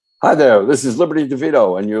Hi there, this is Liberty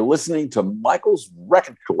DeVitto, and you're listening to Michael's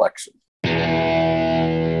Record Collection. Hey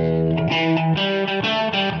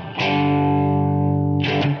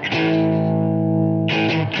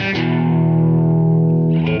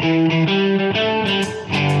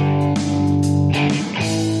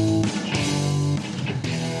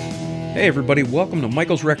everybody, welcome to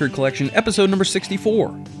Michael's Record Collection, episode number 64.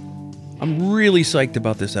 I'm really psyched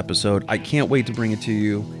about this episode. I can't wait to bring it to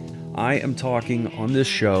you. I am talking on this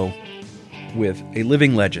show with a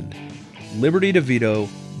living legend, Liberty DeVitto,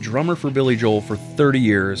 drummer for Billy Joel for 30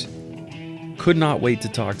 years. Could not wait to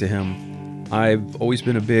talk to him. I've always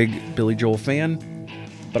been a big Billy Joel fan,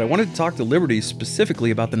 but I wanted to talk to Liberty specifically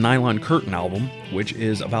about the Nylon Curtain album, which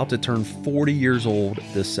is about to turn 40 years old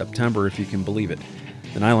this September, if you can believe it.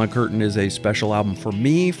 The Nylon Curtain is a special album for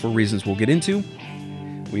me for reasons we'll get into.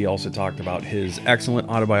 We also talked about his excellent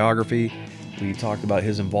autobiography. We talked about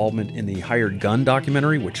his involvement in the Hired Gun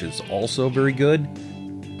documentary, which is also very good.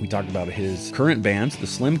 We talked about his current bands, the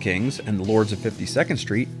Slim Kings and the Lords of 52nd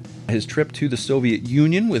Street, his trip to the Soviet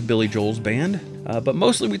Union with Billy Joel's band, but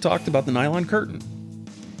mostly we talked about the Nylon Curtain.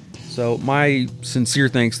 So my sincere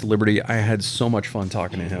thanks to Liberty. I had so much fun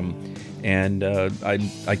talking to him, and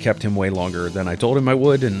I kept him way longer than I told him I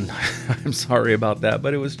would, and I'm sorry about that,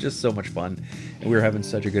 but it was just so much fun, and we were having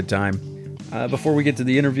such a good time. Before we get to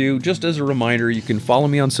the interview, just as a reminder, you can follow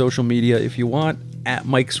me on social media if you want, at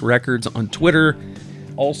Mike's Records on Twitter.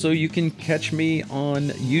 Also, you can catch me on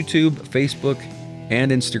YouTube, Facebook,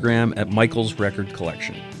 and Instagram at Michael's Record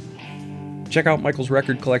Collection. Check out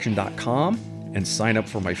michaelsrecordcollection.com and sign up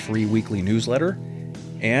for my free weekly newsletter.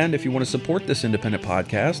 And if you want to support this independent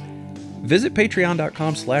podcast, visit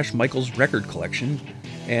patreon.com/Michael's Record Collection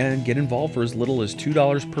and get involved for as little as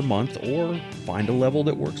 $2 per month, or find a level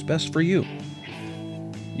that works best for you.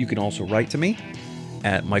 You can also write to me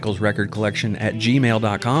at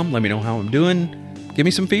michaelsrecordcollection@gmail.com. Let me know how I'm doing. Give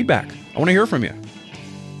me some feedback. I want to hear from you.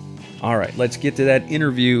 All right, let's get to that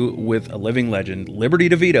interview with a living legend, Liberty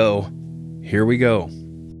DeVitto. Here we go.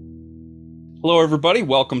 Hello, everybody.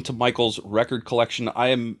 Welcome to Michael's Record Collection. I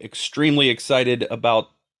am extremely excited about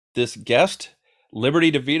this guest,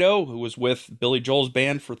 Liberty DeVitto, who was with Billy Joel's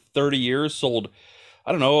band for 30 years, sold,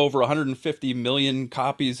 I don't know, over 150 million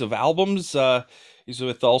copies of albums. He's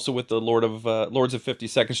also with the Lords of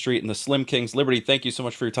 52nd Street and the Slim Kings. Liberty, thank you so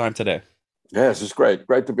much for your time today. Yes, it's great.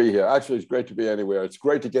 Great to be here. Actually, it's great to be anywhere. It's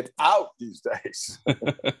great to get out these days.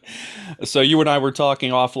 So you and I were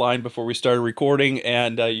talking offline before we started recording,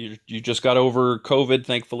 and you just got over COVID.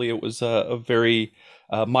 Thankfully, it was a very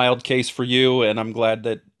mild case for you, and I'm glad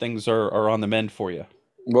that things are on the mend for you.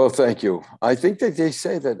 Well, thank you. I think that they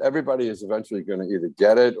say that everybody is eventually going to either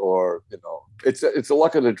get it or, it's a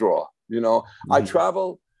luck of the draw. Mm-hmm. I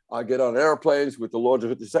travel. I get on airplanes with the Lords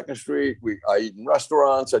of 52nd Street. I eat in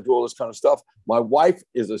restaurants. I do all this kind of stuff. My wife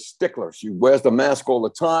is a stickler. She wears the mask all the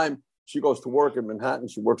time. She goes to work in Manhattan.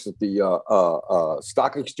 She works at the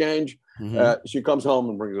stock exchange. Mm-hmm. She comes home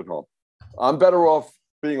and brings it home. I'm better off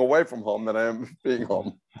being away from home than I am being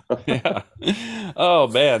home. Yeah. Oh,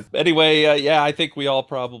 man. Anyway, I think we all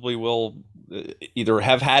probably will either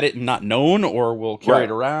have had it and not known, or will carry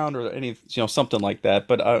it around, or something like that.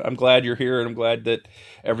 But I'm glad you're here, and I'm glad that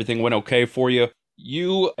everything went okay for you.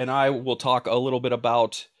 You and I will talk a little bit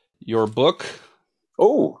about your book.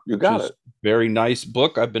 Oh, you got it. Very nice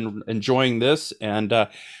book. I've been enjoying this, and I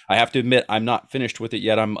have to admit, I'm not finished with it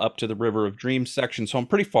yet. I'm up to the River of Dreams section, so I'm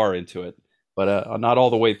pretty far into it, but I'm not all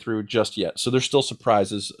the way through just yet. So there's still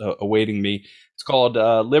surprises awaiting me. It's called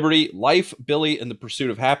Liberty, Life, Billy, and the Pursuit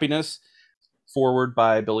of Happiness, forward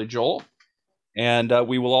by Billy Joel. And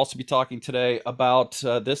we will also be talking today about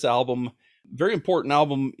this album, very important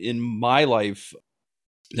album in my life,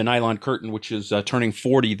 the Nylon Curtain, which is turning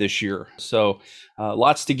 40 this year. So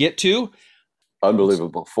lots to get to.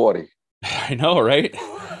 Unbelievable, 40. I know, right?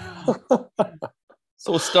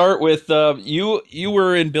 So we'll start with you. You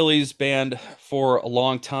were in Billy's band for a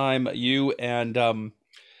long time. You and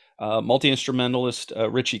multi-instrumentalist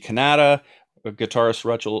Richie Cannata, guitarist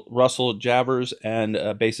Russell Javers, and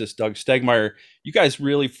bassist Doug Stegmeyer. You guys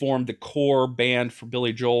really formed the core band for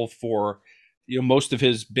Billy Joel for most of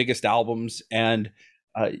his biggest albums, and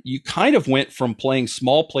you kind of went from playing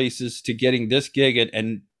small places to getting this gig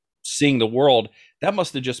and seeing the world. That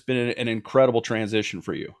must have just been an incredible transition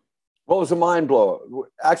for you. Well, it was a mind blower.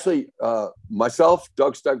 Actually, myself,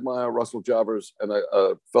 Doug Stegmeyer, Russell Javers, and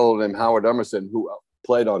a fellow named Howard Emerson, who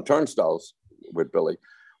played on Turnstiles with Billy,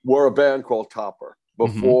 were a band called Topper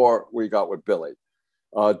before we got with Billy.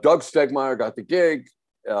 Doug Stegmeyer got the gig.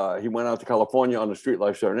 He went out to California on the Street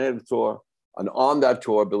Life Serenade tour. And on that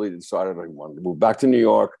tour, Billy decided he wanted to move back to New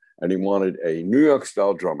York and he wanted a New York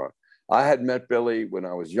style drummer. I had met Billy when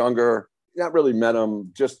I was younger. Not really met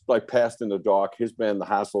him, just like passed in the dark. His band, The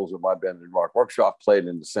Hassles, and my band, The Rock Workshop, played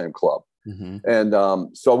in the same club. Mm-hmm.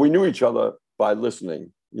 And so we knew each other by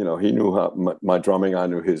listening. You know, he knew my drumming, I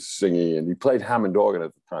knew his singing, and he played Hammond organ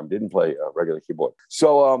at the time, didn't play a regular keyboard.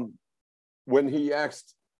 So when he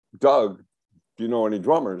asked Doug, do you know any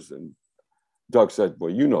drummers? And Doug said, well,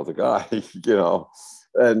 you know the guy, you know.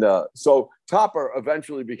 And so Topper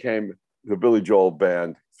eventually became the Billy Joel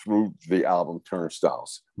band through the album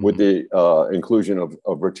Turnstiles, with the inclusion of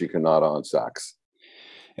Richie Cannata on sax.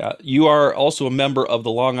 Yeah, you are also a member of the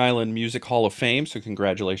Long Island Music Hall of Fame, so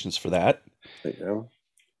congratulations for that. Thank you.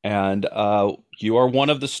 And you are one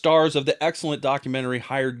of the stars of the excellent documentary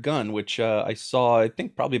Hired Gun, which I saw, I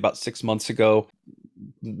think, probably about 6 months ago.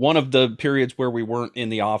 One of the periods where we weren't in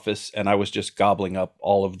the office, and I was just gobbling up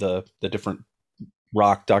all of the different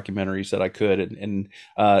rock documentaries that I could, and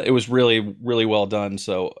it was really, really well done.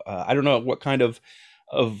 So I don't know what kind of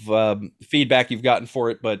feedback you've gotten for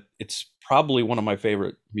it, but it's probably one of my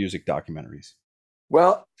favorite music documentaries.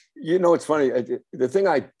 Well, you know, it's funny. The thing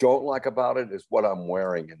I don't like about it is what I'm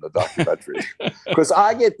wearing in the documentary. Because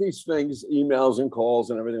I get these things, emails and calls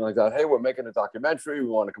and everything like that. Hey, we're making a documentary. We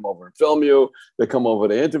want to come over and film you. They come over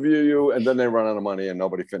to interview you, and then they run out of money and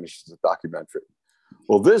nobody finishes the documentary.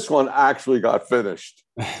 Well, this one actually got finished.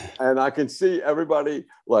 And I can see everybody,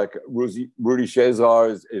 like Rudy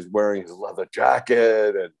Shazar is wearing his leather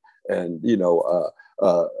jacket, and you know,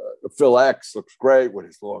 Phil X looks great with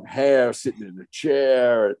his long hair, sitting in a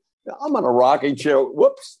chair. I'm on a rocking chair.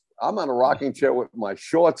 Whoops. I'm on a rocking chair with my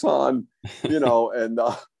shorts on, you know, and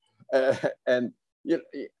you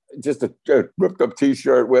know, just a ripped up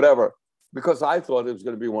t-shirt, whatever, because I thought it was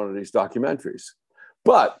going to be one of these documentaries.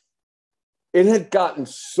 But it had gotten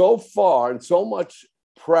so far and so much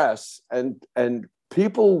press and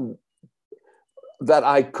people that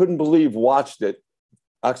I couldn't believe watched it,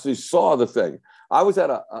 actually saw the thing. I was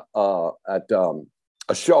at a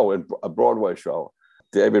show, a Broadway show,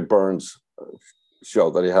 David Byrne's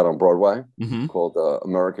show that he had on Broadway, called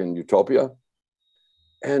American Utopia.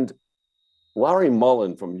 And Larry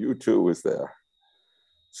Mullen from U2 was there.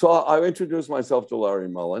 So I introduced myself to Larry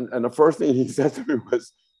Mullen, and the first thing he said to me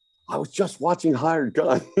was, I was just watching Hired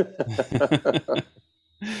Gun.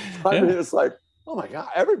 I mean, it's like, oh my God,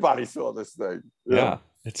 everybody saw this thing. Yeah,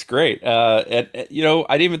 it's great. You know,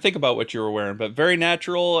 I didn't even think about what you were wearing, but very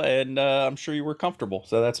natural, and I'm sure you were comfortable.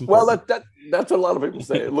 So that's important. Well, that's what a lot of people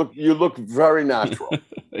say. Look, you look very natural.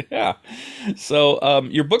 Yeah. So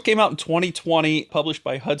your book came out in 2020, published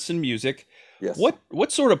by Hudson Music. Yes.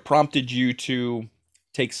 What sort of prompted you to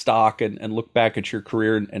take stock and look back at your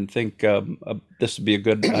career and think this would be a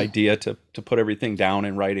good idea to put everything down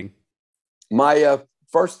in writing? My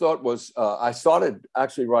first thought was I started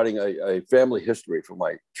actually writing a family history for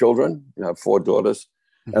my children. I have 4 daughters,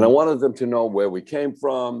 and I wanted them to know where we came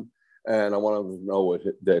from, and I wanted them to know what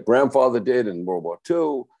their grandfather did in World War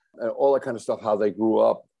II, and all that kind of stuff, how they grew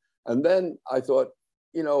up. And then I thought,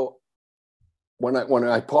 you know, when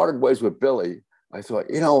I parted ways with Billy, I thought,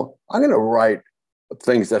 you know, I'm going to write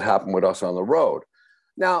things that happened with us on the road.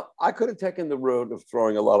 Now, I could have taken the road of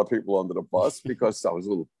throwing a lot of people under the bus because I was a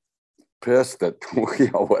little pissed at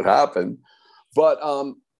what happened. But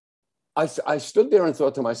I stood there and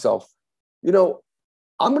thought to myself, you know,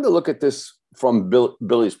 I'm going to look at this from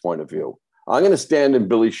Billy's point of view. I'm going to stand in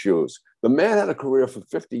Billy's shoes. The man had a career for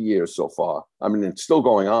 50 years so far. I mean, it's still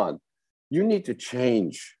going on. You need to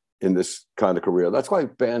change in this kind of career. That's why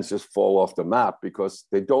bands just fall off the map, because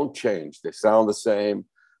they don't change. They sound the same.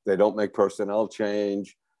 They don't make personnel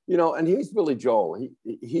change, you know, and he's Billy Joel.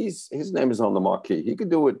 His name is on the marquee. He can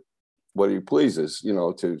do it what he pleases, you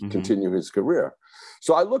know, to continue his career.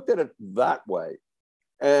 So I looked at it that way.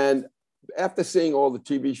 And after seeing all the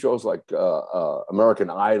TV shows like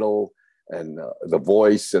American Idol and The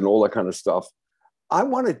Voice and all that kind of stuff, I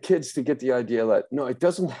wanted kids to get the idea that, no, it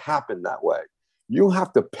doesn't happen that way. You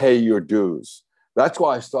have to pay your dues. That's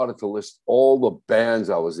why I started to list all the bands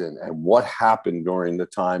I was in and what happened during the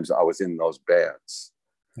times I was in those bands.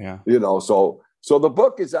 Yeah. You know, so the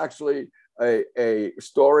book is actually a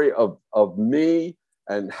story of me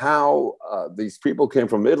and how these people came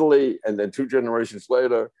from Italy, and then 2 generations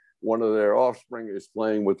later, one of their offspring is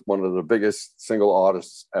playing with one of the biggest single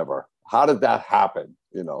artists ever. How did that happen?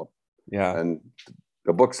 You know? Yeah. And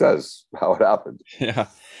the book says how it happened. Yeah.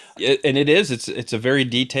 And it's a very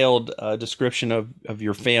detailed description of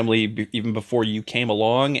your family even before you came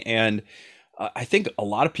along. And I think a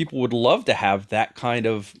lot of people would love to have that kind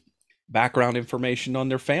of background information on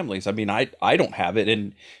their families. I mean, I don't have it.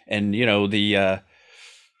 And you know,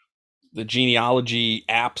 the genealogy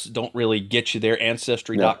apps don't really get you there. Yeah.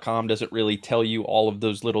 Ancestry.com doesn't really tell you all of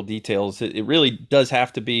those little details. It really does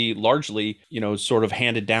have to be largely, sort of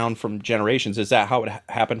handed down from generations. Is that how it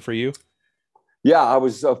happened for you? Yeah, I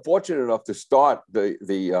was fortunate enough to start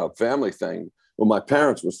the family thing when my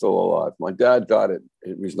parents were still alive. My dad died at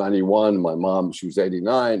he was 91. My mom, she was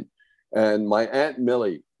 89, and my aunt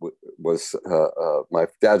Millie was my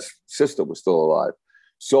dad's sister was still alive.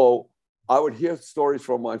 So I would hear stories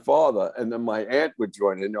from my father, and then my aunt would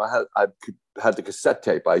join in. I had the cassette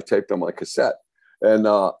tape. I taped on my cassette, and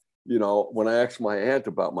when I asked my aunt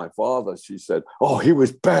about my father, she said, "Oh, he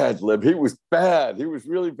was bad, Lib. He was bad. He was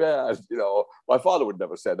really bad." My father would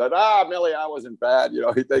never say that. Millie, I wasn't bad.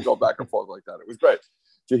 They go back and forth like that. It was great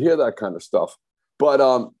to hear that kind of stuff. But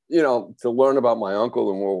to learn about my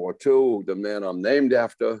uncle in World War II, the man I'm named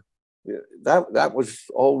after, that was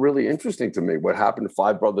all really interesting to me. What happened?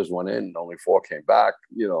 5 brothers went in, and only 4 came back.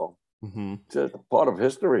 Mm-hmm. It's a part of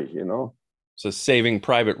history. It's a Saving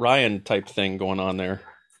Private Ryan type thing going on there.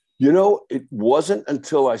 It wasn't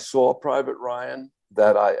until I saw Private Ryan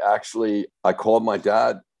that I called my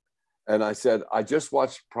dad and I said, "I just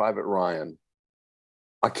watched Private Ryan.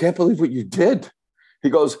 I can't believe what you did." He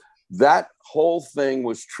goes, "That whole thing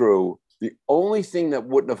was true. The only thing that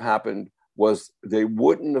wouldn't have happened was they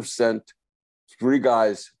wouldn't have sent 3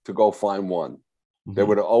 guys to go find one. Mm-hmm. They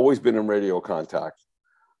would have always been in radio contact.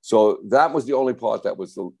 So that was the only part that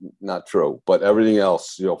was not true. But everything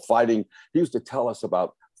else, fighting, he used to tell us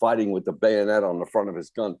about fighting with the bayonet on the front of his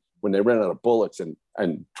gun when they ran out of bullets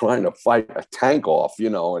and trying to fight a tank off,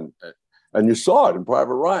 and you saw it in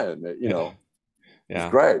Private Ryan, Yeah. It's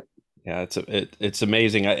great. Yeah, it's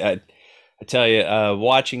amazing. I tell you,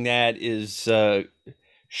 watching that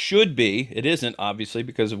should be, it isn't obviously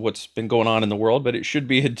because of what's been going on in the world, but it should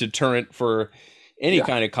be a deterrent for any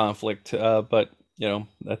kind of conflict. But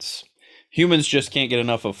that's humans just can't get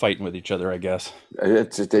enough of fighting with each other, I guess.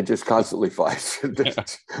 They just constantly fight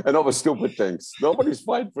and over stupid things. Nobody's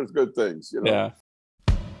fighting for good things, Yeah.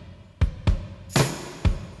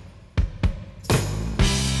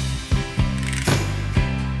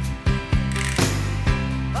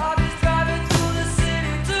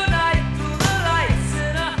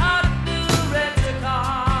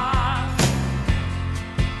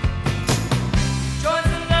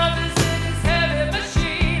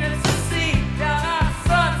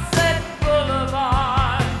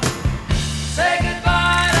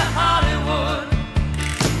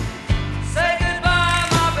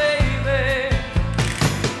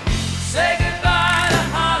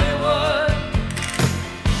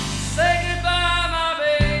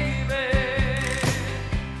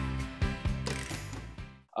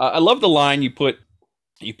 I love the line you put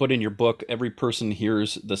in your book. Every person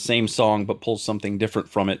hears the same song but pulls something different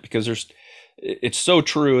from it, because it's so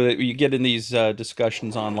true that you get in these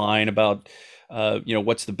discussions online about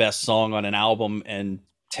what's the best song on an album, and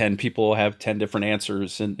 10 people have 10 different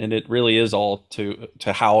answers, and it really is all to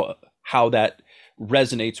how that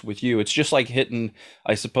resonates with you. It's just like hitting,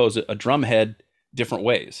 I suppose, a drum head different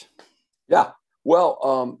ways. Yeah.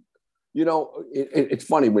 Well, it's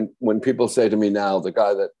funny when people say to me now, the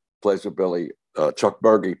guy that plays with Billy, Chuck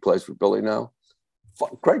Berge, plays with Billy now,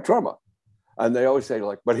 great drummer. And they always say,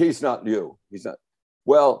 like, but he's not you. He's not.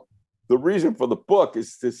 Well, the reason for the book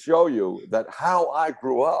is to show you that how I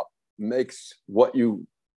grew up makes what you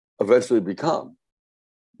eventually become.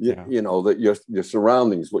 Yeah. That your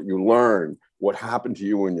surroundings, what you learn, what happened to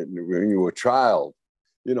you when you were a child.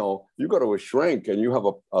 You go to a shrink and you have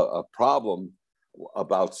a problem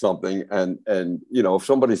about something, and if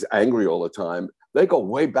somebody's angry all the time, they go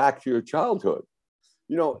way back to your childhood.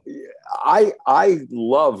 I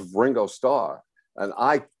love Ringo Starr, and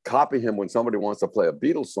I copy him when somebody wants to play a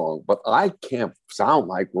Beatles song, but I can't sound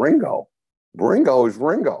like Ringo. Ringo is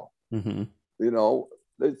Ringo. Mm-hmm.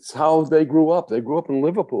 It's how they grew up. They grew up in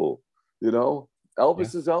Liverpool.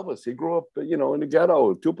 Elvis is Elvis. He grew up in the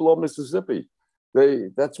ghetto, Tupelo, Mississippi.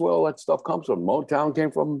 That's where all that stuff comes from. Motown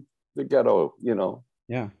came from the ghetto,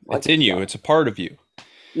 Yeah, it's in you. It's a part of you.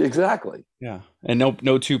 Exactly. Yeah, and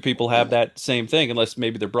no two people have that same thing, unless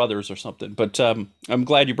maybe they're brothers or something. But I'm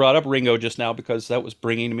glad you brought up Ringo just now, because that was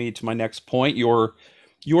bringing me to my next point. Your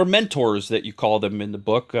mentors, that you call them in the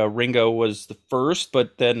book. Ringo was the first,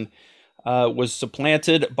 but then was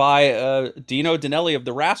supplanted by Dino Danelli of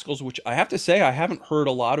the Rascals, which I have to say I haven't heard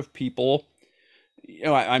a lot of people.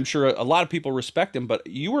 I'm sure a lot of people respect him, but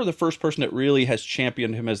you were the first person that really has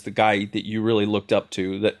championed him as the guy that you really looked up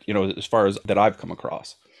to, that, as far as that I've come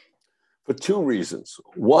across. For 2 reasons.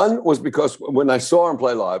 One was because when I saw him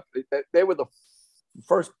play live, they were the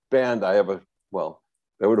first band I ever,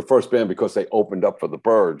 They were the first band because they opened up for the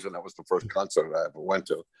Byrds, and that was the first concert I ever went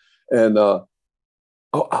to. And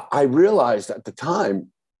I realized at the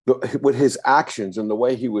time, with his actions and the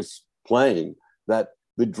way he was playing, that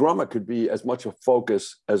the drummer could be as much a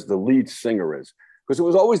focus as the lead singer is, because it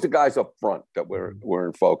was always the guys up front that were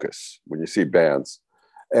in focus when you see bands.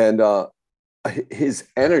 And his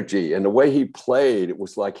energy and the way he played, it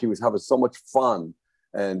was like he was having so much fun,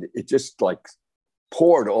 and it just like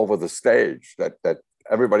poured over the stage that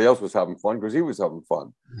everybody else was having fun because he was having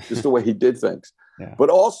fun, just the way he did things. Yeah. But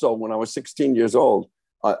also, when I was 16 years old,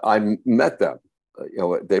 I met them.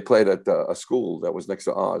 They played at a school that was next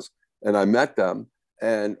to ours, and I met them.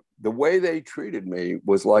 And the way they treated me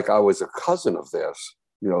was like I was a cousin of theirs.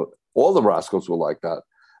 All the Rascals were like that.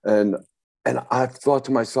 And I thought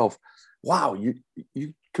to myself, wow, you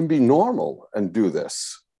can be normal and do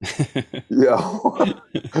this.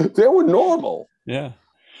 They were normal. Yeah.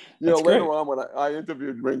 Later on, when I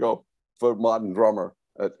interviewed Ringo for Modern Drummer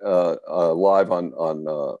live on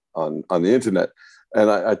the internet, and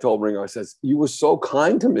I told Ringo, I says, you were so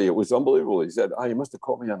kind to me. It was unbelievable. He said, you must have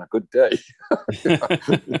caught me on a good day.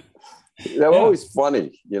 They're always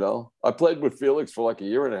funny, I played with Felix for like a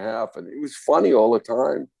year and a half, and he was funny all the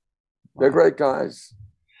time. They're great guys.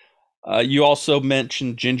 You also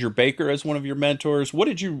mentioned Ginger Baker as one of your mentors. What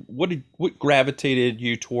gravitated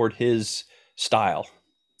you toward his style?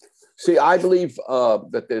 See, I believe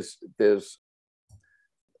that there's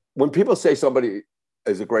when people say somebody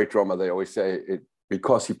is a great drummer, they always say it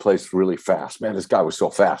because he plays really fast. Man, this guy was so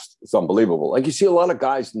fast. It's unbelievable. Like you see a lot of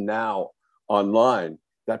guys now online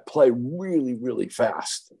that play really, really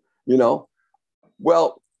fast,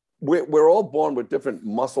 Well, we're all born with different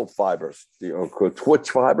muscle fibers, called twitch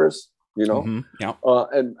fibers, Mm-hmm. Yeah.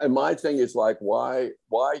 And my thing is like, why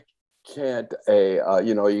can't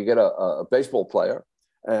you get a baseball player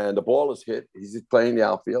and the ball is hit, he's playing the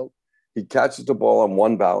outfield, he catches the ball on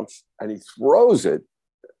one bounce and he throws it,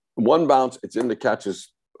 one bounce, it's in the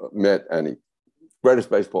catcher's mitt, and he's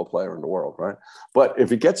greatest baseball player in the world, right? But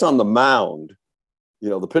if he gets on the mound,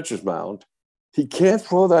 the pitcher's mound, he can't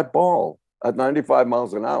throw that ball at 95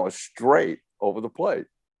 miles an hour straight over the plate.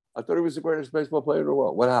 I thought he was the greatest baseball player in the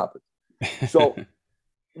world. What happened? So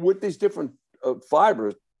with these different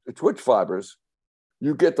fibers, twitch fibers,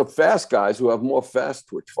 you get the fast guys who have more fast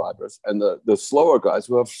twitch fibers and the slower guys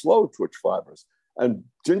who have slow twitch fibers. And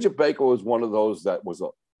Ginger Baker was one of those that was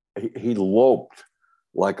he loped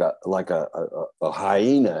like a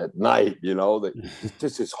hyena at night,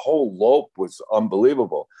 just his whole lope was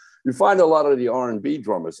unbelievable. You find a lot of the R&B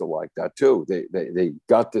drummers are like that too. They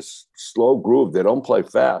got this slow groove. They don't play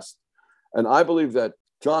fast. And I believe that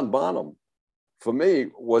John Bonham, for me,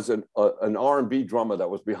 was an R&B drummer that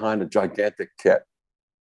was behind a gigantic kit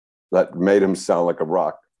that made him sound like a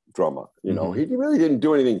rock drummer. Mm-hmm. He really didn't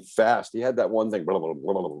do anything fast. He had that one thing, blah, blah,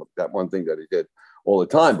 blah, blah, blah, that one thing that he did all the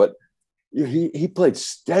time. But he played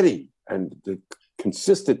steady and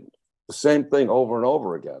consistent, the same thing over and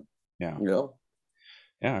over again. Yeah.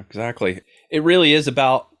 Yeah, exactly. It really is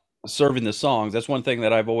about serving the songs. That's one thing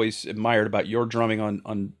that I've always admired about your drumming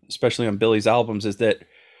on especially on Billy's albums, is that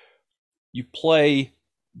you play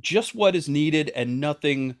just what is needed and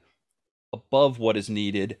nothing above what is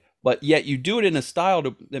needed, but yet you do it in a style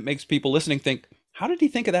that makes people listening think, how did he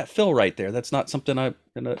think of that fill right there? That's not something I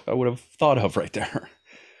would have thought of right there.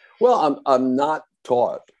 Well, I'm not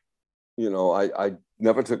taught. I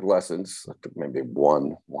never took lessons. I took maybe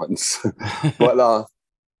one once, but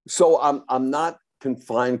so I'm not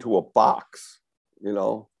confined to a box.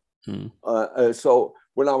 So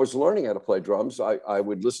when I was learning how to play drums, I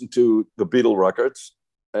would listen to the Beatle records,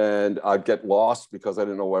 and I'd get lost because I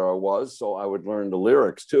didn't know where I was. So I would learn the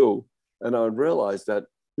lyrics too, and I would realize that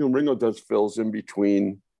Ringo does fills in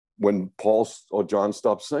between when Paul or John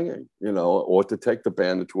stops singing, or to take the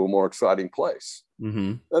band into a more exciting place.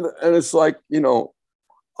 Mm-hmm. And it's like,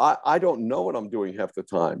 I don't know what I'm doing half the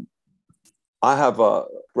time. I have a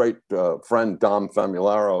great friend, Dom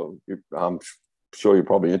Famularo. I'm sure you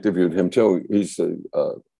probably interviewed him too. He's an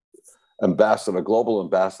ambassador, global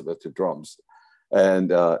ambassador to drums.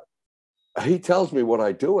 And he tells me what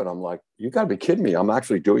I do. And I'm like, you gotta be kidding me. I'm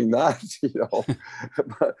actually doing that,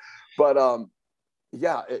 but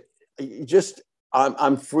yeah,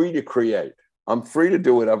 I'm free to create. I'm free to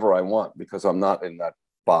do whatever I want because I'm not in that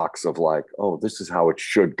box of like, oh, this is how it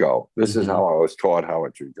should go. This is how I was taught how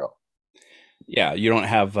it should go. Yeah, you don't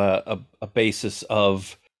have a basis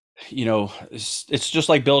of, it's just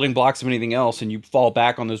like building blocks of anything else, and you fall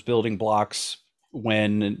back on those building blocks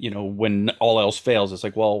when all else fails. It's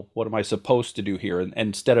like, well, what am I supposed to do here? And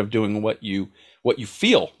instead of doing what you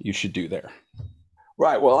feel you should do there.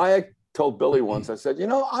 Right. Well, told Billy once, I said,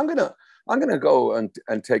 I'm gonna go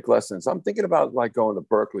and take lessons. I'm thinking about like going to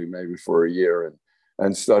Berkeley maybe for a year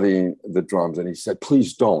and studying the drums. And he said,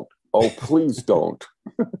 please don't. Oh, please don't.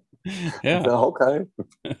 Yeah. I said, okay.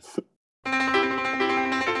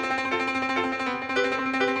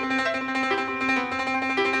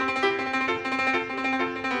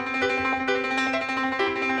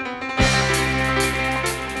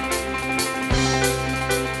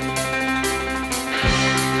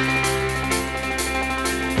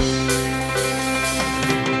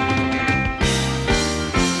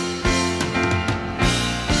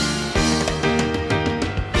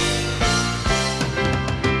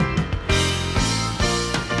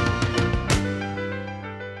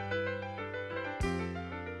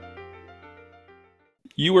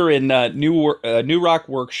 You were in New Rock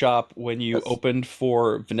Workshop when you opened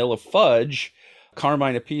for Vanilla Fudge.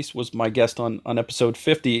 Carmine Appice was my guest on episode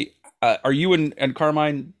 50. Are you and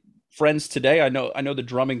Carmine friends today? I know the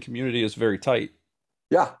drumming community is very tight.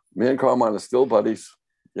 Yeah, me and Carmine are still buddies.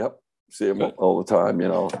 Yep, see him all the time.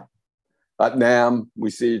 At NAMM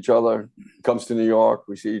we see each other. Comes to New York,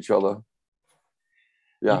 we see each other.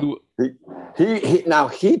 Yeah,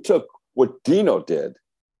 he took what Dino did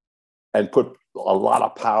and put a lot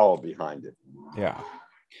of power behind it. Yeah.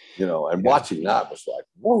 Watching that was like,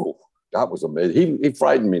 whoa, that was amazing. He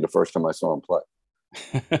frightened me the first time I saw him play.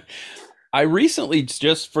 I recently,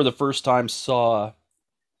 just for the first time, saw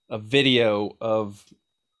a video of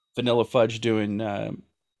Vanilla Fudge doing, I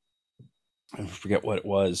forget what it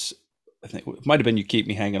was. I think it might have been You Keep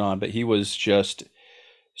Me Hanging On, but he was just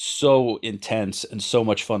so intense and so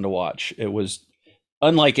much fun to watch. It was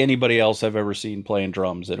unlike anybody else I've ever seen playing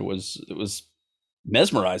drums. And it was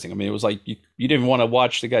mesmerizing. I mean, it was like you didn't even want to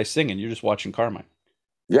watch the guy singing. You're just watching Carmine.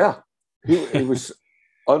 Yeah, he was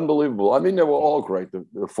unbelievable. I mean, they were all great,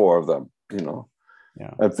 the four of them,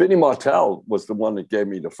 Yeah. And Vinnie Martell was the one that gave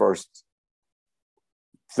me the first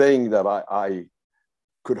thing that I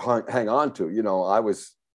could hang on to. I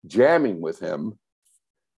was jamming with him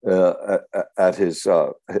at his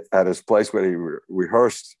place where he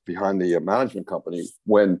rehearsed behind the management company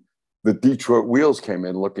when the Detroit Wheels came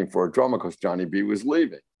in looking for a drummer because Johnny B was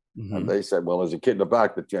leaving. Mm-hmm. And they said, well, there's a kid in the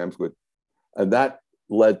back that jams with. And that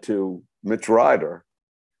led to Mitch Ryder,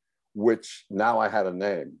 which now I had a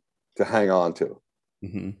name to hang on to.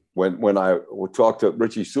 Mm-hmm. When I would talk to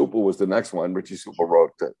Richie Supel was the next one. Richie Supel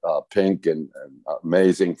wrote Pink and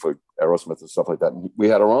Amazing for Aerosmith and stuff like that. And we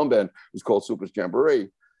had our own band. It was called Super's Jamboree.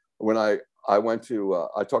 When I went to,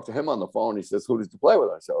 I talked to him on the phone. He says, who did you play with?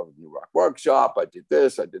 I said, oh, New Rock Workshop. I did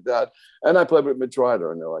this, I did that. And I played with Mitch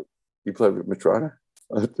Ryder. And they're like, you played with Mitch Ryder?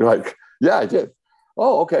 They're like, yeah, I did.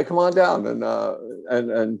 Oh, okay, come on down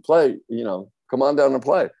and play, come on down and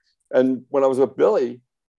play. And when I was with Billy,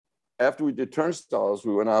 after we did Turnstiles,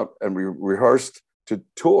 we went out and we rehearsed to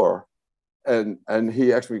tour. And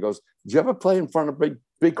he actually goes, did you ever play in front of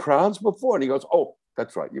big crowds before? And he goes, oh,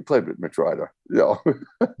 that's right. You played with Mitch Ryder.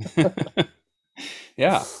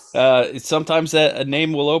 Yeah. Sometimes a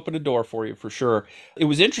name will open a door for you, for sure. It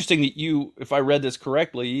was interesting that you, if I read this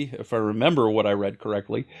correctly, if I remember what I read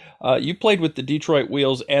correctly, you played with the Detroit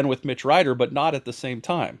Wheels and with Mitch Ryder, but not at the same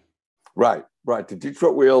time. Right. The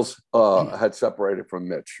Detroit Wheels had separated from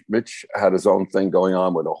Mitch. Mitch had his own thing going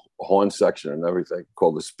on with a horn section and everything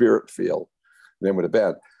called the Spirit Field, name of the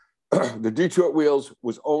band. The Detroit Wheels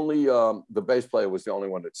was only, the bass player was the only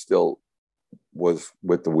one that still was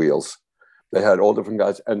with the Wheels. They had all different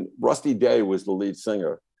guys. And Rusty Day was the lead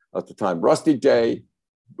singer at the time. Rusty Day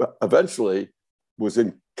eventually was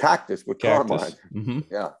in Cactus with Carmine. Mm-hmm.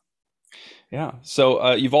 Yeah. Yeah.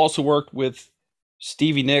 So you've also worked with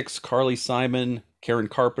Stevie Nicks, Carly Simon, Karen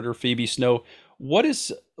Carpenter, Phoebe Snow. What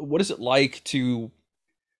is it like to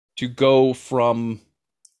go from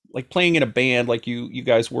like playing in a band like you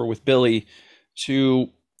guys were with Billy to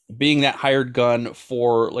being that hired gun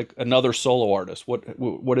for like another solo artist?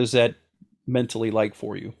 What is that mentally like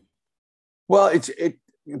for you? Well,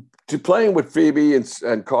 to playing with Phoebe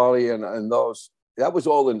and Carly and those, that was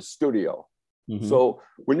all in the studio. Mm-hmm. So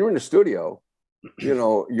when you're in the studio,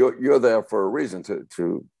 you're there for a reason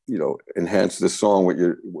to enhance the song with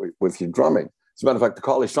your drumming. As a matter of fact, the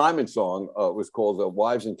Carly Simon song was called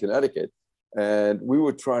 "Wives in Connecticut," and we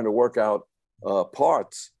were trying to work out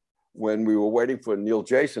parts when we were waiting for Neil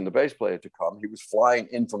Jason, the bass player, to come. He was flying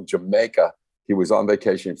in from Jamaica. He was on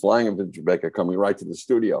vacation, flying in from Jamaica, coming right to the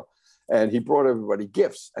studio, and he brought everybody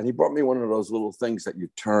gifts. And he brought me one of those little things that you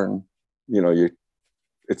turn,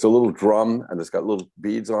 it's a little drum and it's got little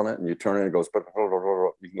beads on it, and you turn it and it goes,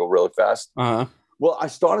 you can go really fast. Uh-huh. Well, I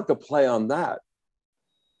started to play on that,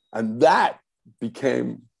 and that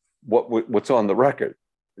became what's on the record.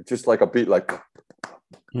 It's just like a beat, like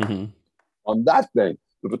on that thing.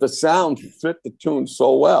 But the sound fit the tune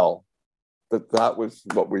so well that was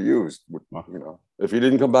what we used. You know, if he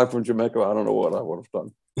didn't come back from Jamaica, I don't know what I would have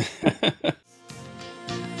done.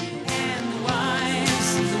 And the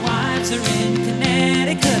wives are in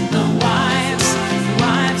Connecticut. The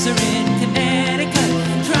wives are in Connecticut,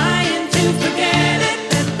 trying to forget it,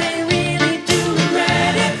 that they really do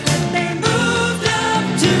regret it, that they moved up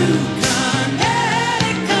to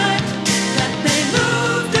Connecticut, that they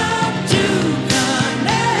moved up to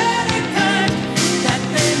Connecticut, that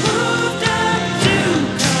they moved up to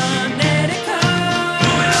Connecticut.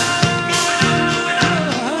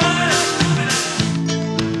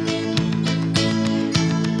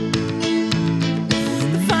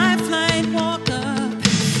 The five-flight walk-up,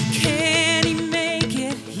 can he make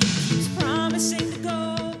it? He keeps promising to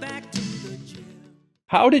go back to the gym.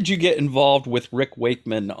 How did you get involved with Rick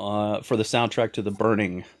Wakeman for the soundtrack to The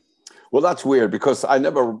Burning? Well, that's weird because I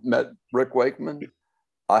never met Rick Wakeman.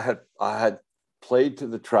 I had played to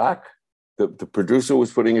the track. The producer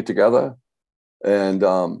was putting it together, and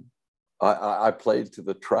I played to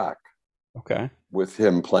the track Okay. with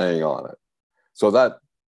him playing on it. So that's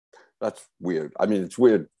weird. I mean, it's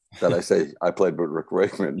weird that I say I played with Rick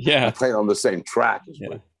Wakeman. Yeah. I played on the same track as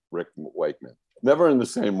Rick Wakeman. Never in the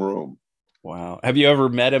same room. Wow. Have you ever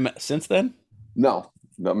met him since then? No,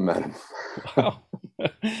 never met him. Wow.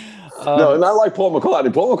 No, not like Paul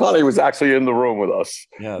McCartney. Paul McCartney was actually in the room with us.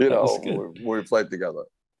 Yeah, You that was know, good. we played together.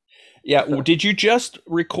 Yeah. Well, did you just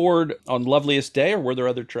record on Loveliest Day, or were there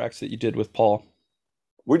other tracks that you did with Paul?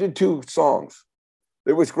 We did 2 songs.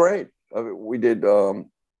 It was great. We did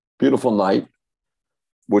Beautiful Night,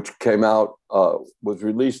 which came out, was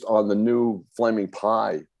released on the new Flaming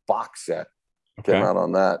Pie box set. Okay. Came out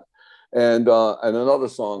on that. And another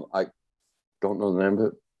song, I don't know the name of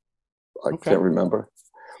it. I can't remember.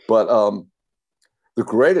 But the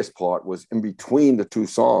greatest part was in between the 2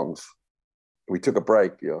 songs. We took a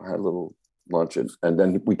break, you know, had a little lunch, and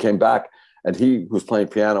then we came back, and he was playing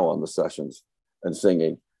piano on the sessions and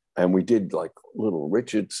singing. And we did like little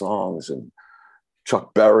Richard songs and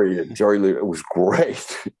Chuck Berry and Jerry Lee. It was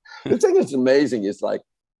great. The thing that's amazing is like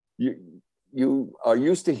you are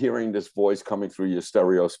used to hearing this voice coming through your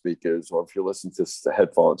stereo speakers, or if you listen to the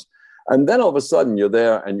headphones. And then all of a sudden you're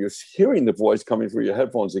there and you're hearing the voice coming through your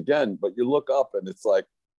headphones again, but you look up and it's like,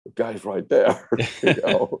 the guy's right there. You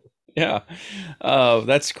know? Yeah. Oh,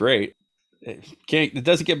 that's great. It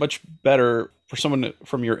doesn't get much better for someone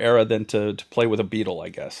from your era than to play with a Beatle, I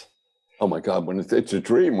guess. Oh my God, when it's a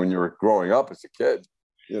dream when you're growing up as a kid,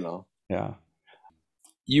 you know. Yeah.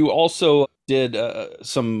 You also did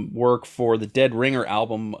some work for the Dead Ringer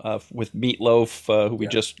album with Meatloaf, who we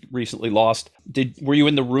just recently lost. Were you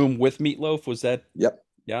in the room with Meatloaf? Was that? Yep.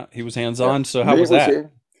 Yeah, he was hands-on. Yep. So how was that?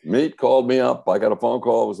 Here. Meat called me up. I got a phone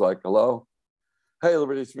call. It was like, hello. Hey,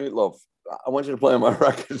 Liberty, it's Meatloaf. I want you to play on my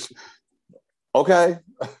records. Okay.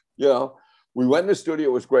 You know, we went in the studio.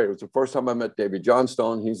 It was great. It was the first time I met Davy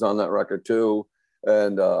Johnstone. He's on that record too.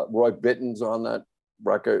 And Roy Bitten's on that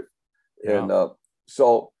record. Yeah. And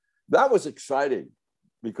so that was exciting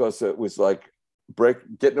because it was like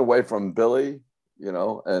getting away from Billy, you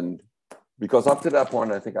know, and because up to that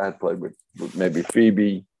point, I think I had played with maybe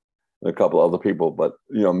Phoebe and a couple other people, but,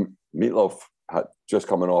 you know, Meatloaf had just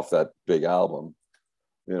coming off that big album,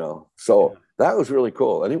 you know, so that was really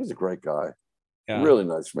cool. And he was a great guy. Yeah. Really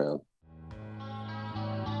nice man.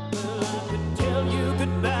 Tell you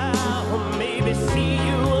goodbye, or maybe see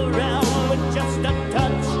you around with just a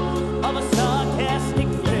touch of a sarcastic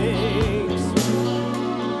face.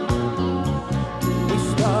 We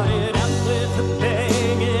started out with a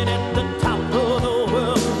bang and at the top of the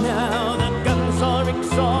world. Now the guns are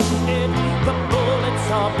exhausted, the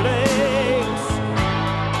bullets are blanks.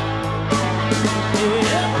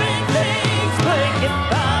 Everything's blank. If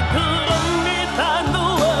I could only find the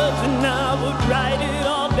words, and I would write it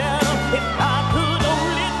all down. If I could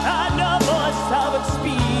only find a voice, I would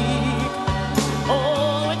speak.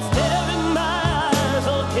 Oh, it's there in my eyes.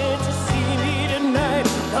 Oh, can't you see me tonight?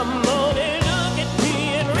 Come on and look at me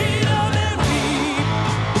and read on and weep.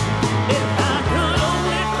 If I could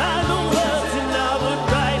only find the words, and I would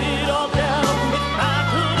write it all down. If I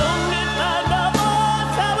could only find a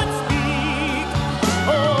voice, I would speak.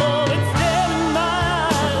 Oh, it's there in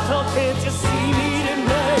my eyes. Oh, can't you see me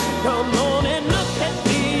tonight? Come on and look at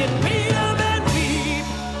me and read on and weep.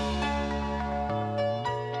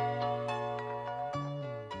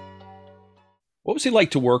 What was he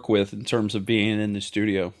like to work with in terms of being in the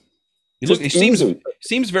studio? He Just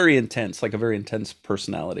seems very intense, like a very intense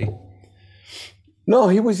personality. No,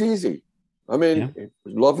 he was easy. I mean,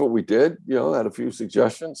 love what we did. Had a few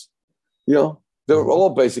suggestions. They're all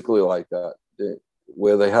basically like that,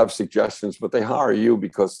 where they have suggestions, but they hire you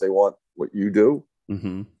because they want what you do.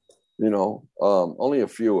 Mm-hmm. Only a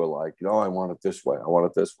few are like, I want it this way. I want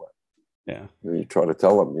it this way. Yeah. And you try to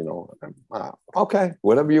tell them, okay,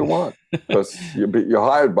 whatever you want, because you're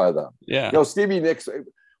hired by them. Yeah. Stevie Nicks,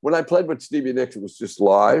 when I played with Stevie Nicks, it was just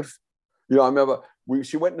live. I remember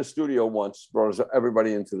she went in the studio once, brought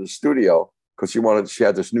everybody into the studio because she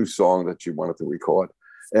had this new song that she wanted to record.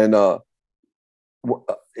 And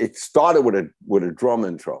it started with a drum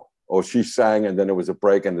intro, or she sang, and then there was a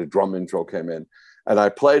break and the drum intro came in. And I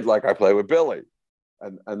played like I play with Billy.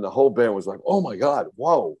 And the whole band was like, oh my God,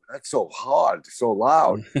 whoa, that's so hard, so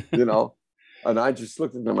loud, And I just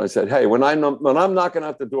looked at them and I said, hey, when I'm knocking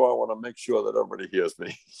at the door, I want to make sure that everybody hears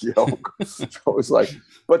me. So it was like,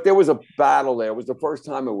 but there was a battle there. It was the first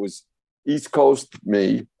time it was East Coast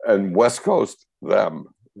me and West Coast them,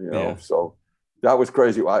 So that was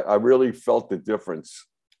crazy. I really felt the difference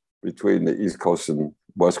between the East Coast and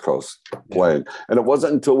West Coast playing. And it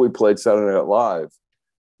wasn't until we played Saturday Night Live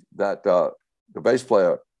that the bass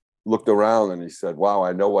player looked around and he said, wow,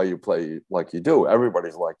 I know why you play like you do.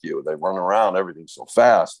 Everybody's like you. They run around, everything's so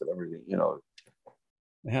fast and everything,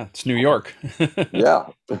 Yeah, it's New York. Yeah.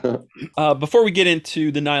 Before we get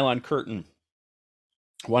into the Nylon Curtain,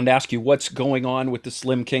 I wanted to ask you what's going on with the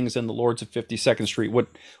Slim Kings and the Lords of 52nd Street.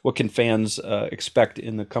 What can fans expect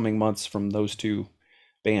in the coming months from those two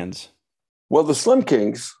bands? Well, the Slim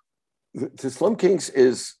Kings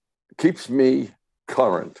keeps me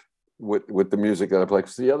current with the music that I play,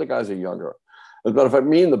 because the other guys are younger. As a matter of fact,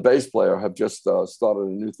 me and the bass player have just started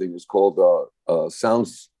a new thing. It's called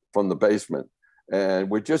Sounds from the Basement. And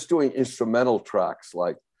we're just doing instrumental tracks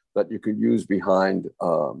like that you could use behind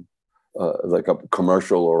like a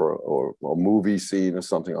commercial or a movie scene or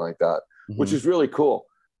something like that, which is really cool.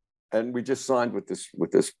 And we just signed with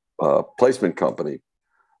this placement company.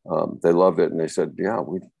 They loved it and they said, yeah,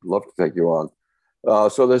 we'd love to take you on.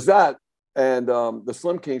 So there's that. And the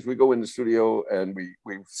Slim Kings, we go in the studio and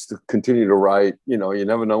we continue to write. You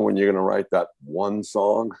never know when you're going to write that one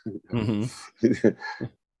song.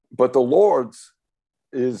 But the Lords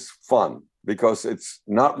is fun because it's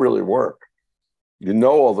not really work.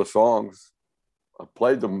 All the songs. I've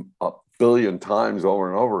played them a billion times over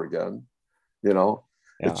and over again.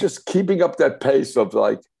 It's just keeping up that pace of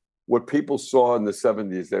like what people saw in the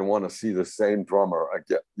 70s. They want to see the same drummer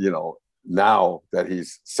again, now that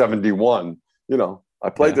he's 71, I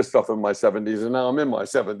played this stuff in my 70s and now I'm in my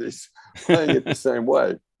 70s playing it the same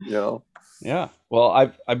way, Yeah.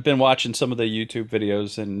 Well, I've been watching some of the YouTube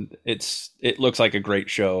videos and it looks like a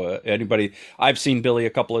great show. I've seen Billy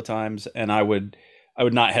a couple of times and I would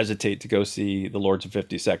not hesitate to go see the Lords of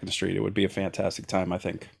 52nd Street. It would be a fantastic time, I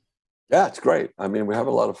think. Yeah, it's great. I mean, we have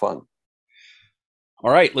a lot of fun. All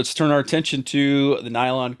right, let's turn our attention to the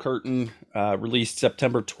Nylon Curtain, released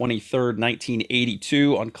September 23rd,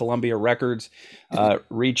 1982 on Columbia Records,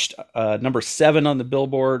 reached number 7 on the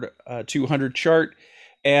Billboard 200 chart.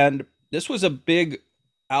 And this was a big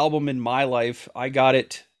album in my life. I got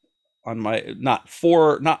it on not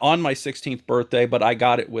on my 16th birthday, but I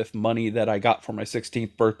got it with money that I got for my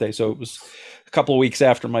 16th birthday. So it was a couple of weeks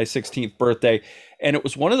after my 16th birthday. And it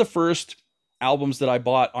was one of the first albums that I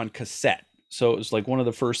bought on cassette. So it was like one of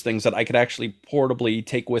the first things that I could actually portably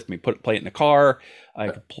take with me, play it in the car. I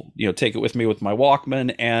could, take it with me with my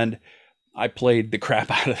Walkman, and I played the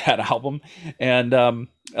crap out of that album. And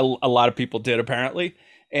a lot of people did apparently.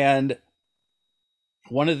 And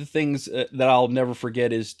one of the things that I'll never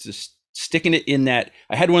forget is just sticking it in that.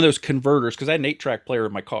 I had one of those converters because I had an 8-track player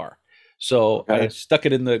in my car. So I stuck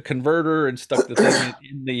it in the converter and stuck the thing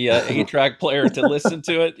in the 8-track player to listen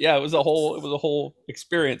to it. Yeah, it was a whole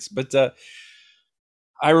experience. But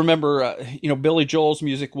I remember, Billy Joel's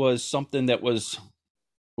music was something that was,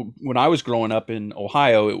 when I was growing up in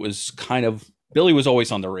Ohio, it was kind of, Billy was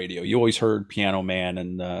always on the radio. You always heard Piano Man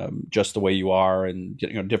and Just the Way You Are, and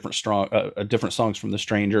different songs from The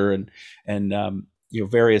Stranger, and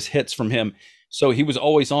various hits from him. So he was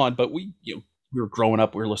always on. But we were growing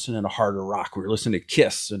up, we were listening to harder rock. We were listening to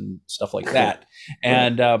Kiss and stuff like that.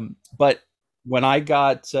 And but when I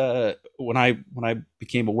got when I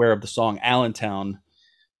became aware of the song Allentown,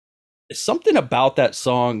 something about that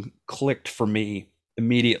song clicked for me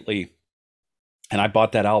immediately, and I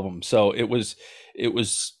bought that album. So it was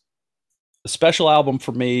a special album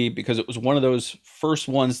for me because it was one of those first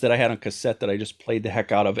ones that I had on cassette that I just played the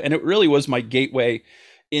heck out of, and it really was my gateway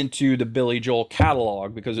into the Billy Joel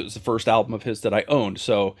catalog because it was the first album of his that I owned.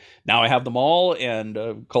 So now I have them all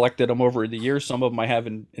and collected them over the years. Some of them I have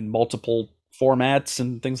in multiple formats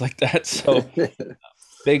and things like that. So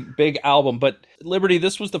big album. But Liberty,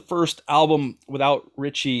 this was the first album without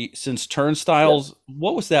Richie since Turnstiles. Yeah.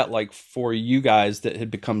 What was that like for you guys that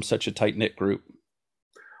had become such a tight knit group?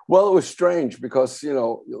 Well, it was strange because,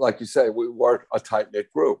 like you say, we were a tight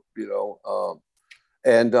knit group,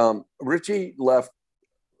 and Richie left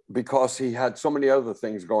because he had so many other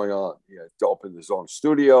things going on. He had to open his own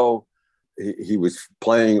studio. He was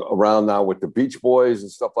playing around now with the Beach Boys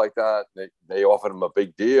and stuff like that. They offered him a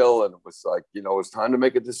big deal, and it was like, it was time to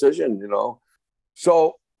make a decision,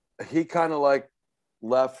 So he kind of like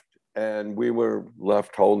left, and we were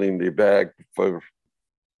left holding the bag for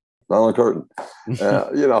Nylon Curtain,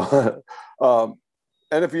 and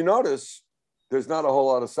if you notice, there's not a whole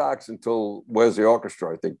lot of sax until Where's the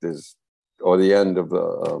Orchestra? I think or the end of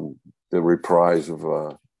the reprise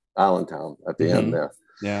of Allentown at the end there.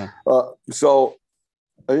 Yeah. So,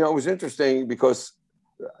 it was interesting because,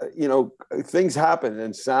 things happen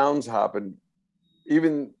and sounds happen,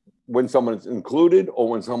 even when someone's included or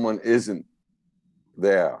when someone isn't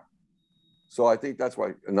there. So I think that's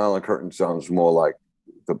why Nylon Curtain sounds more like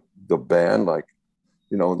the band. Like,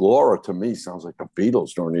 Laura to me sounds like the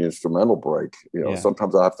Beatles during the instrumental break.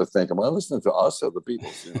 Sometimes I have to think, am I listening to us or the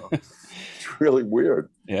Beatles? It's really weird.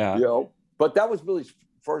 Yeah. But that was Billy's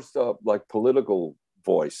first like political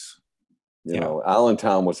voice.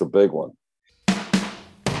 Allentown was a big one.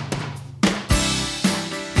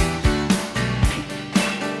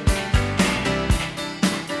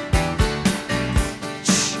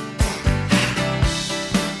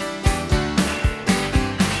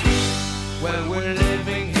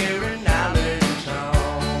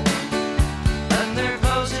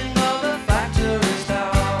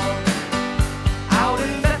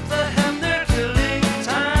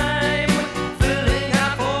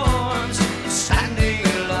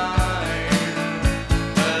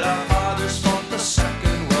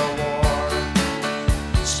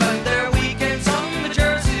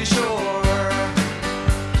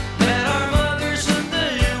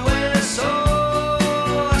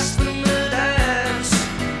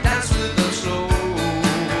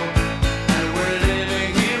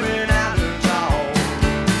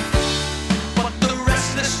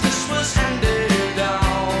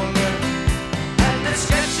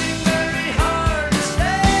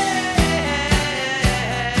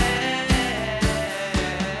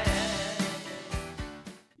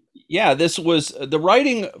 Yeah, this was the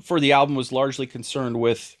writing for the album was largely concerned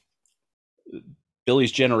with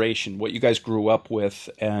Billy's generation, what you guys grew up with,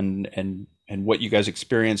 and what you guys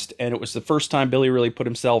experienced. And it was the first time Billy really put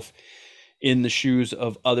himself in the shoes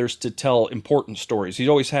of others to tell important stories. He's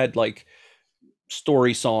always had like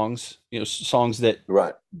story songs, songs that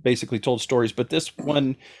basically told stories. But this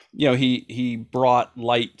one, he brought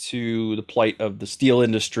light to the plight of the steel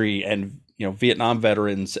industry and Vietnam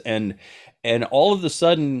veterans and all of a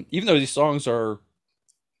sudden, even though these songs are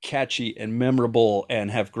catchy and memorable and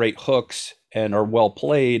have great hooks and are well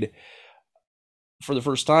played, for the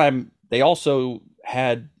first time, they also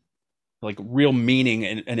had like real meaning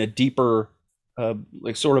and a deeper,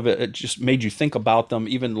 like sort of it just made you think about them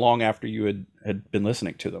even long after you had been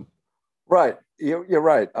listening to them. Right. You're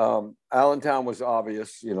right. Allentown was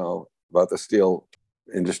obvious, about the steel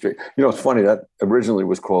industry. It's funny that originally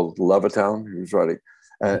was called Levittown. He was writing.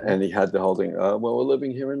 And he had the whole thing. Well, we're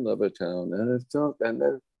living here in Levittown,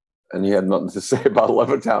 and he had nothing to say about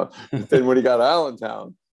Levittown. But then when he got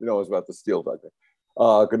Allentown, it was about the steel factory.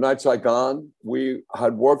 Goodnight Saigon. We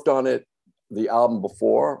had worked on it, the album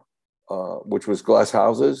before, which was Glass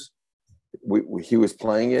Houses. He was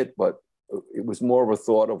playing it, but it was more of a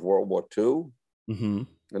thought of World War II, and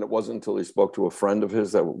it wasn't until he spoke to a friend of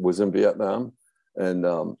his that was in Vietnam, and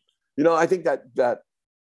I think that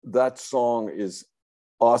song is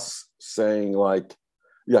us saying like,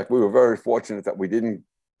 we were very fortunate that we didn't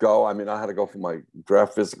go. I mean, I had to go for my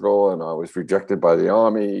draft physical and I was rejected by the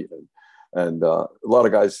Army and a lot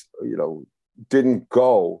of guys, didn't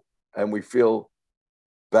go, and we feel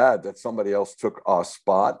bad that somebody else took our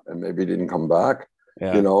spot and maybe didn't come back,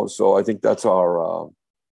 so I think that's our,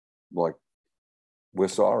 like, we're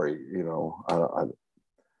sorry,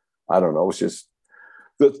 I don't know. It's just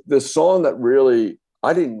the song that really,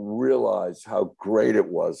 I didn't realize how great it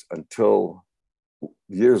was until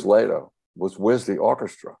years later was Where's the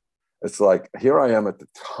Orchestra? It's like, here I am at the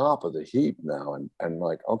top of the heap now. And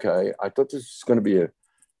like, okay, I thought this was going to be a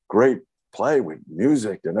great play with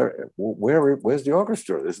music and everything. Where's the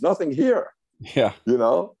orchestra? There's nothing here. Yeah.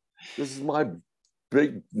 This is my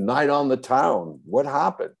big night on the town. What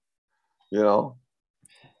happened? Yeah,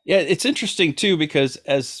 it's interesting too, because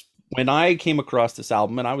when I came across this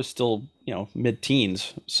album, and I was still,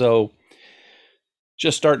 mid-teens, so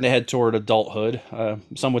just starting to head toward adulthood.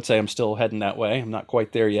 Some would say I'm still heading that way. I'm not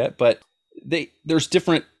quite there yet, but there's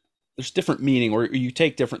different meaning, or you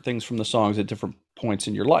take different things from the songs at different points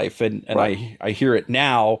in your life. And right. I hear it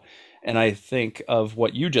now, and I think of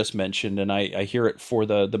what you just mentioned, and I hear it for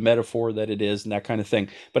the metaphor that it is and that kind of thing.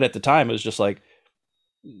 But at the time, it was just like,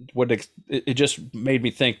 it just made me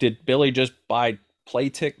think, did Billy just buy play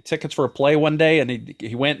tickets for a play one day, and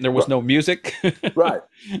he went and there was no music? Right.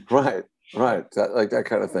 That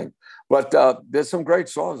kind of thing. But there's some great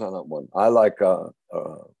songs on that one. I like Room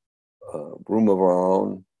of Our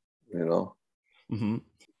Own, you know. Mm-hmm.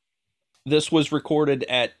 This was recorded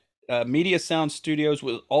at Media Sound Studios.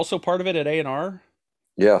 Was also part of it at A&R?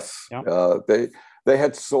 Yes. Yeah. They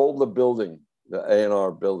had sold the building, the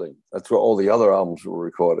A&R building. That's where all the other albums were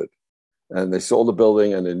recorded. And they sold the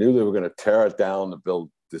building, and they knew they were going to tear it down to build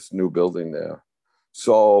this new building there.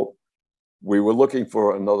 So we were looking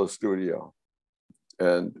for another studio.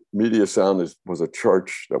 And Media Sound was a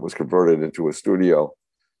church that was converted into a studio.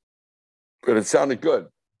 But it sounded good.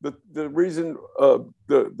 The reason,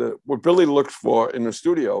 what Billy looks for in the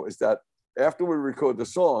studio is that after we record the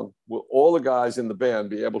song, will all the guys in the band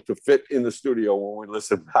be able to fit in the studio when we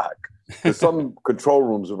listen back? Because some control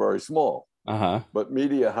rooms are very small. But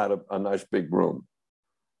Media had a nice big room,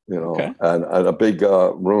 you know, okay. and a big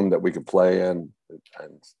room that we could play in.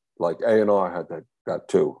 And like A&R had that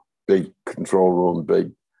too. Big control room,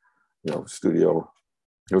 big, you know, studio.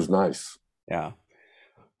 It was nice. Yeah.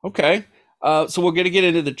 Okay. So we're going to get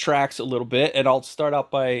into the tracks a little bit, and I'll start out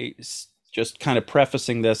by just kind of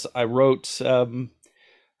prefacing this. I wrote, I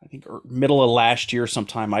think middle of last year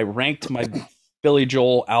sometime, I ranked my Billy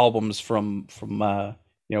Joel albums from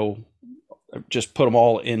you know, just put them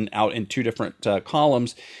all out in two different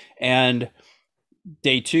columns. And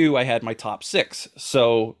day 2, I had my top 6.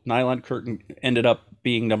 So Nylon Curtain ended up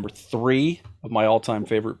being number 3 of my all-time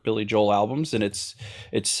favorite Billy Joel albums, and it's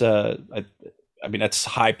I mean, that's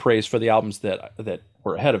high praise for the albums that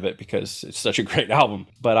were ahead of it, because it's such a great album.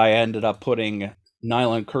 But I ended up putting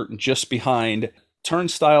Nylon Curtain just behind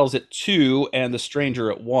Turnstiles at 2 and The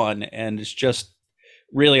Stranger at 1. And it's just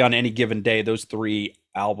really, on any given day, those 3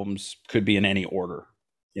 albums could be in any order,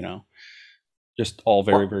 you know, just all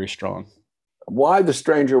very, very strong. Why The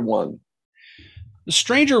Stranger 1? The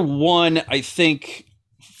Stranger 1, I think,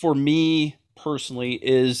 for me personally,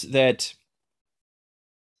 is that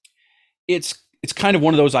it's kind of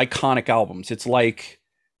one of those iconic albums. It's like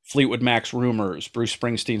Fleetwood Mac's Rumors, Bruce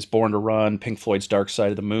Springsteen's Born to Run, Pink Floyd's Dark Side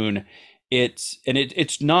of the Moon.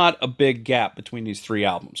 It's not a big gap between these 3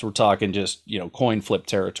 albums. We're talking just, you know, coin flip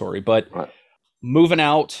territory. But right. Moving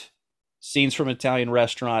Out, Scenes from an Italian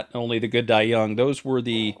Restaurant, Only the Good Die Young, those were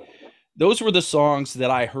the songs that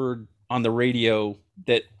I heard on the radio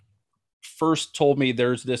that first told me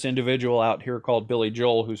there's this individual out here called Billy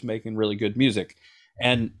Joel who's making really good music.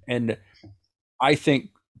 And I think,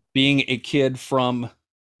 being a kid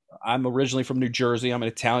I'm originally from New Jersey. I'm an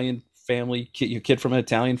Italian family, kid from an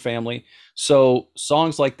Italian family. So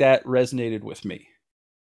songs like that resonated with me.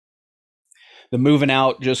 The Moving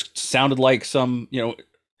Out just sounded like sounded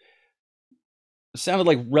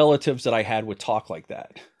like relatives that I had would talk like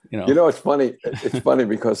that. You know, it's funny. It's funny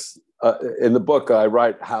because in the book, I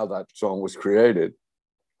write how that song was created.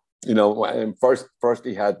 You know, and first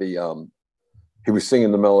he had he was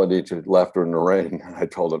singing the melody to Laughter in the Rain. And I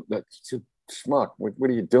told him, that's schmuck. What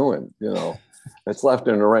are you doing? You know, it's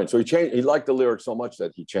Laughter in the Rain. So he liked the lyrics so much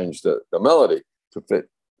that he changed the melody to fit.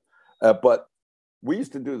 But we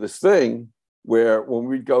used to do this thing where when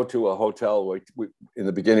we'd go to a hotel, in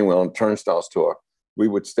the beginning, we were on Turnstiles tour, we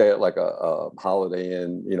would stay at like a Holiday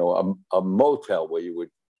Inn, you know, a motel where you would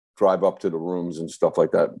drive up to the rooms and stuff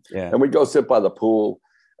like that. Yeah. And we'd go sit by the pool,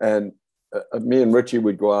 and me and Richie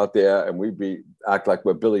would go out there, and we'd act like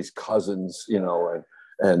we're Billy's cousins, you know,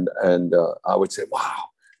 and I would say, wow,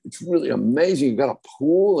 it's really amazing. You got a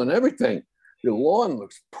pool and everything. Your lawn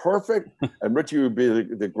looks perfect. And Richie would be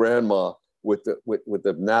the grandma with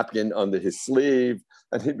the napkin under his sleeve,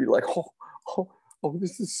 and he'd be like, oh,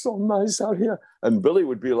 this is so nice out here. And Billy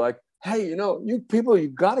would be like, hey, you know, you people, you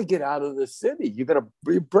got to get out of the city. You're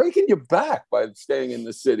breaking your back by staying in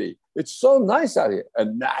the city. It's so nice out here.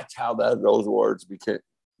 And that's how those words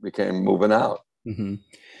became Moving Out. Mm-hmm.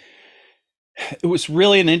 It was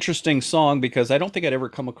really an interesting song, because I don't think I'd ever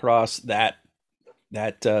come across that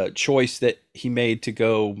choice that he made to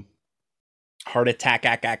go Heart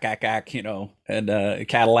Attack, you know, and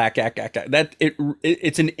Cadillac, that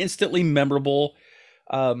it's an instantly memorable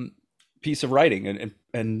piece of writing,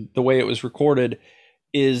 and the way it was recorded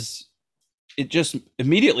it just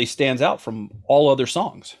immediately stands out from all other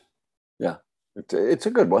songs. Yeah, it's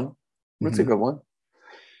a good one. It's a good one.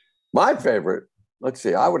 My favorite, let's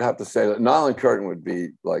see, I would have to say that Nylon Curtain would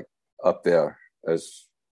be like up there as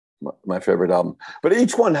my favorite album. But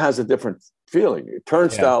each one has a different feeling.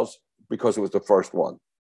 Turnstiles, because it was the first one.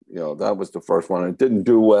 That was the first one. It didn't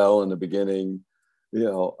do well in the beginning.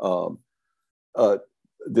 The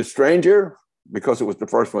Stranger, because it was the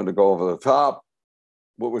first one to go over the top.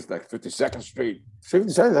 What was next? 52nd Street.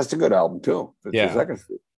 52nd, that's a good album too. 52nd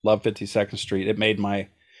Street. Love 52nd Street. It made my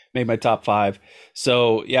top 5.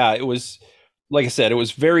 So yeah, it was, like I said, it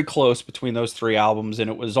was very close between those 3 albums, and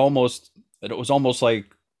it was almost like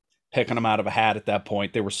picking them out of a hat at that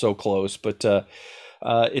point. They were so close. But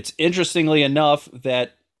it's interestingly enough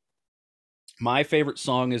that my favorite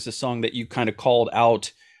song is a song that you kind of called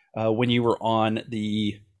out when you were on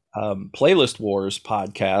the Playlist Wars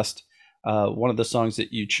podcast. One of the songs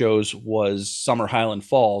that you chose was Summer Highland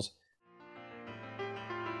Falls.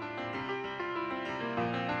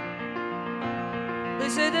 They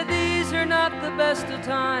say that these are not the best of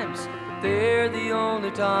times, but they're the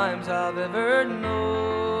only times I've ever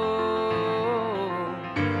known.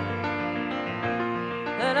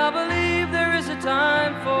 And I believe there is a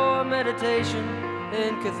time for meditation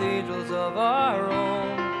in cathedrals of our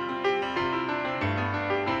own.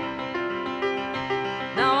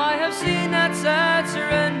 Now I have seen that sad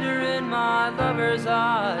surrender in my lover's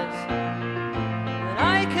eyes, and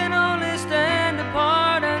I can only stand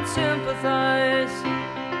apart and sympathize,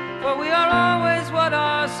 for we are always what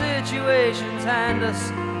our situations hand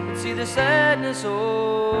us, it's either sadness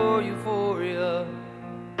or euphoria.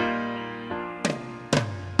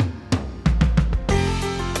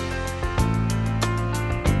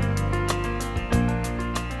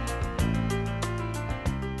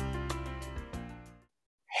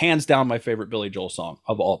 Hands down my favorite Billy Joel song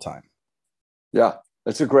of all time. Yeah,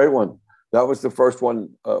 that's a great one. That was the first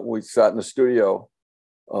one. We sat in the studio.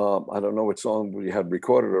 I don't know what song we had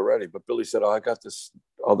recorded already, but Billy said, I got this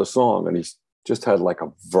other song. And he just had like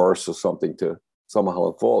a verse or something to Summer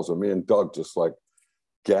Highland Falls. And me and Doug just like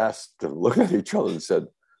gasped and looked at each other and said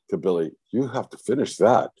to Billy, you have to finish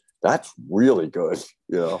that. That's really good,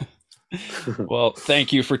 Well,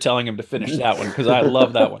 thank you for telling him to finish that one, because I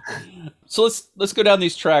love that one. So let's go down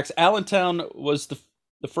these tracks. Allentown was the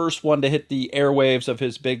first one to hit the airwaves of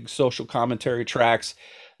his big social commentary tracks.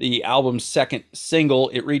 The album's second single,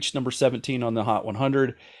 it reached number 17 on the Hot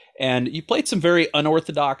 100, and you played some very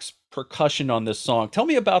unorthodox percussion on this song. Tell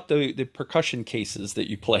me about the percussion cases that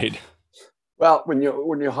you played. Well, when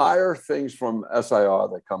you hire things from SIR,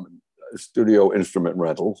 they come in studio instrument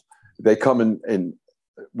rentals. They come in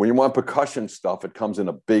when you want percussion stuff, it comes in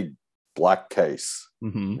a big black case.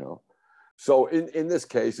 Mm-hmm. So in this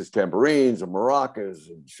case, it's tambourines and maracas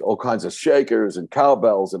and all kinds of shakers and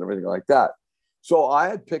cowbells and everything like that. So I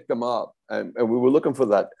had picked them up, and we were looking for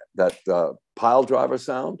that pile driver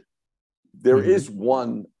sound. There Mm-hmm. is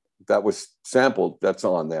one that was sampled that's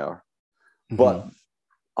on there, Mm-hmm. but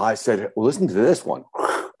I said, well, listen to this one,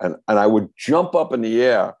 and I would jump up in the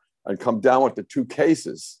air and come down with the 2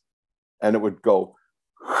 cases, and it would go,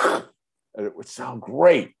 and it would sound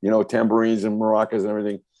great, tambourines and maracas and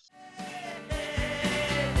everything.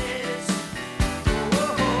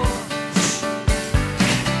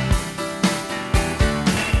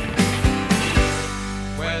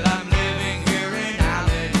 Well, I'm living here in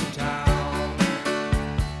Allentown,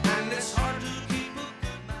 and it's hard to keep a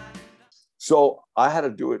good mind. So I had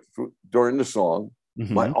to do it during the song.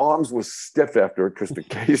 Mm-hmm. My arms were stiff after it because the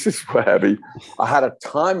cases were heavy. I had to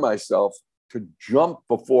time myself to jump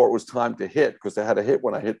before it was time to hit, because I had to hit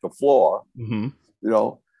when I hit the floor, Mm-hmm.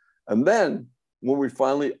 And then when we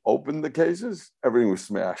finally opened the cases, everything was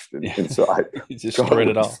smashed inside. You just destroyed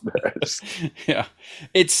it all. Smashed. Yeah,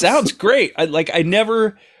 it sounds great.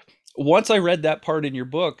 Once I read that part in your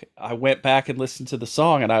book, I went back and listened to the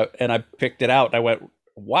song, and I picked it out. And I went,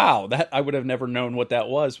 wow, that I would have never known what that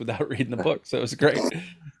was without reading the book. So it was great.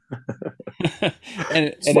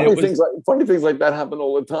 Funny things like that happen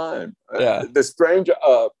all the time. Yeah. The Stranger.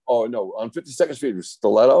 On 52nd Street was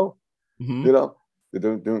Stiletto. Mm-hmm.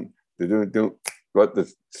 But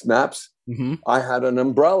the snaps. Mm-hmm. I had an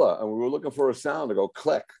umbrella, and we were looking for a sound to go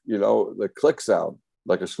click. The click sound,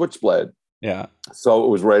 like a switchblade. Yeah. So it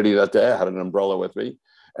was ready that day. I had an umbrella with me,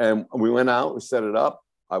 and we went out. We set it up.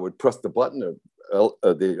 I would press the button.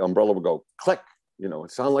 The umbrella would go click.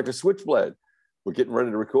 It sounded like a switchblade. We're getting ready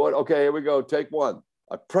to record. Okay, here we go. Take one.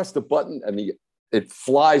 I press the button, and it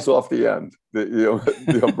flies off the end.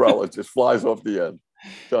 The umbrella just flies off the end.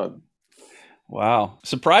 Done. Wow.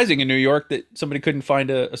 Surprising in New York that somebody couldn't find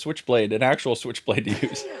a switchblade, an actual switchblade to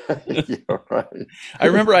use. Yeah, right. I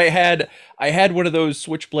remember I had one of those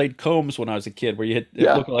switchblade combs when I was a kid, where you hit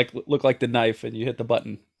it looked like the knife and you hit the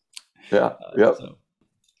button. Yeah. Yeah. So.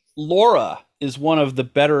 Laura is one of the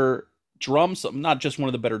better not just one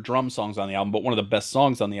of the better drum songs on the album, but one of the best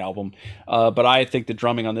songs on the album. But I think the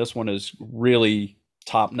drumming on this one is really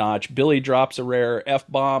top notch. Billy drops a rare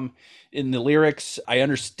F-bomb in the lyrics. I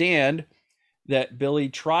understand that Billy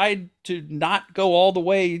tried to not go all the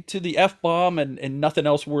way to the F-bomb and nothing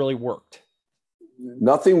else really worked.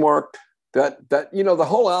 Nothing worked. That the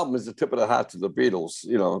whole album is the tip of the hat to the Beatles,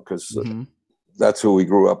 because that's who we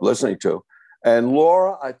grew up listening to. And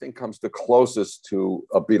Laura, I think, comes the closest to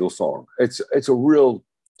a Beatles song. It's a real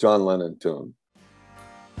John Lennon tune.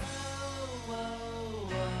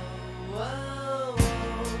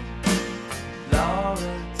 Laura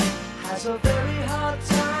has a very hard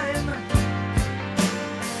time.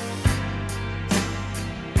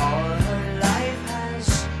 All her life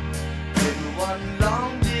has been one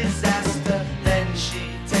long disaster. Then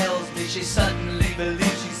she tells me she suddenly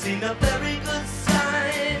believes she's seen a very good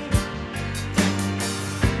sign.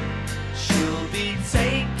 She'll be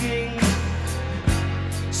taking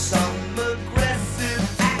some aggressive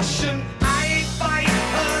action. I fight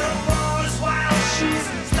her wars while she's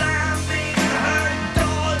slamming her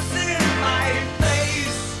doors in my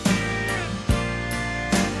face.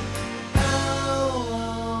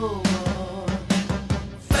 Oh,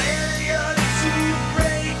 failure to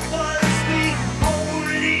break was the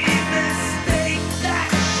only mistake that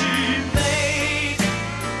she made.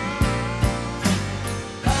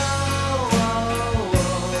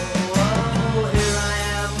 Here I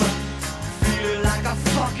am, feeling like a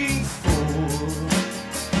fucking fool.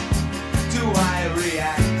 Do I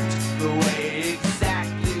react the way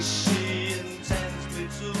exactly she intends me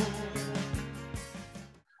to?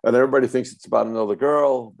 And everybody thinks it's about another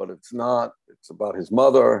girl, but it's not. It's about his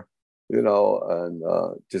mother, and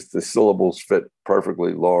just the syllables fit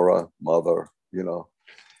perfectly. Laura, mother,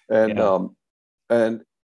 and Yeah. And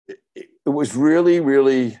it was really,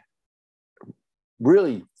 really,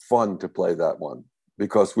 really fun to play that one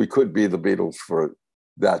because we could be the Beatles for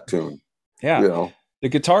that tune. Yeah. The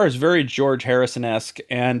guitar is very George Harrison-esque.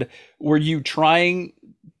 And were you trying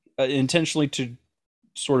intentionally to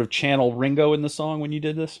sort of channel Ringo in the song when you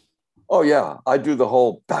did this? Oh yeah, I do the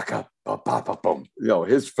whole back up, boom.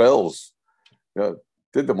 His fills,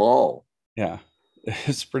 did them all. Yeah,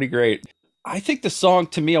 it's pretty great. I think the song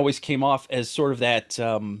to me always came off as sort of that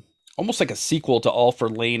almost like a sequel to All for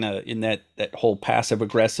Lena in that whole passive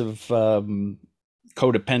aggressive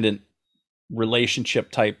codependent relationship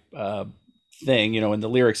type thing, in the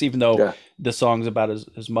lyrics, even though the song's about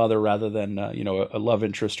his mother rather than a love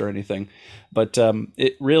interest or anything. But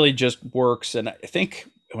it really just works. And I think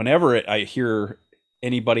whenever I hear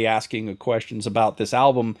anybody asking questions about this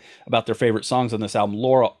album, about their favorite songs on this album,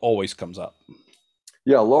 Laura always comes up.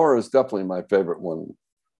 Yeah, Laura is definitely my favorite one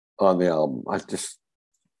on the album.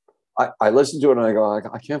 I listen to it and I go,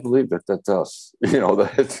 I can't believe that's us.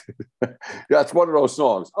 That's one of those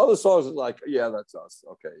songs. Other songs are like, yeah, that's us.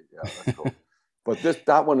 Okay, yeah, that's cool. But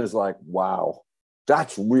that one is like, wow,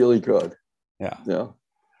 that's really good. Yeah. Yeah.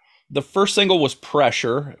 The first single was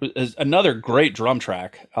Pressure, is another great drum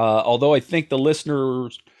track. Although I think the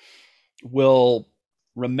listeners will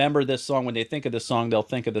remember this song. When they think of this song, they'll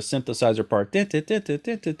think of the synthesizer part.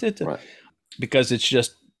 Right. Because it's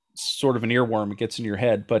just sort of an earworm. It gets in your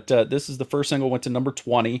head. But this is the first single, went to number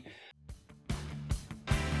 20.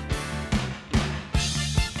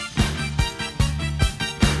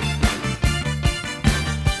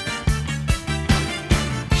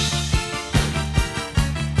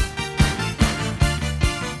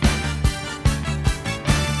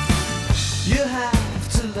 You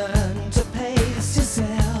have to learn to pace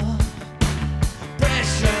yourself.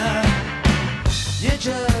 Pressure, you're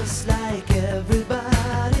just like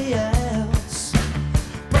everybody else.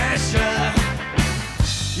 Pressure,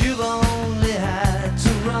 you've only had to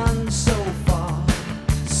run so far,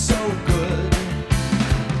 so good.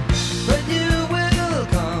 But you will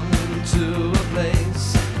come to a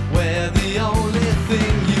place where the only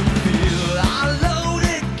thing you feel are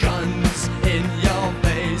loaded guns in your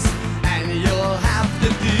face. You'll have to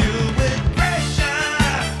deal with pressure.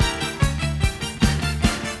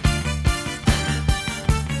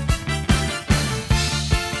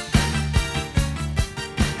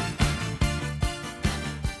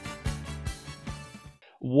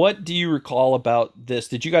 What do you recall about this?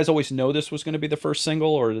 Did you guys always know this was going to be the first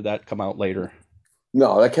single, or did that come out later?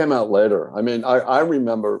 No, that came out later. I mean, I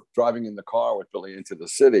remember driving in the car with Billy into the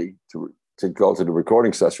city to go to the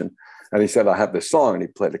recording session. And he said, I have this song. And he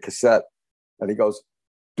played a cassette. And he goes,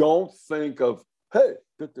 don't think of, hey,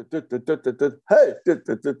 hey,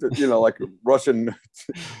 like Russian.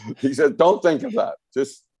 He said, don't think of that.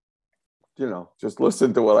 Just just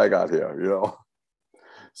listen to what I got here.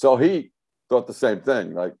 So he thought the same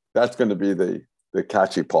thing. Like, that's going to be the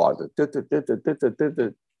catchy part.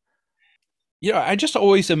 I just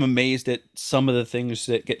always am amazed at some of the things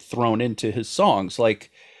that get thrown into his songs.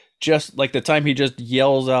 Like, just like the time he just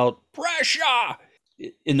yells out "pressure"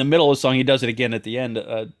 in the middle of the song. He does it again at the end.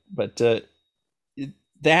 But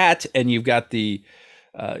that, and you've got the,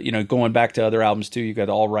 going back to other albums too. You've got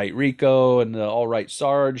All Right Rico and the All Right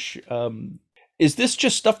Sarge. Is this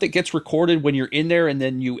just stuff that gets recorded when you're in there and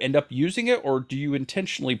then you end up using it, or do you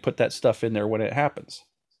intentionally put that stuff in there when it happens?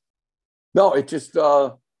 No, it just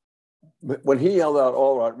when he yelled out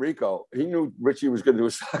 "All Right Rico," he knew Richie was going to do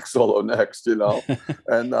a sax solo next,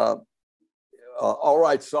 and "All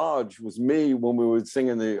Right Sarge" was me when we were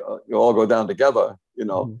singing the "You All Go Down Together."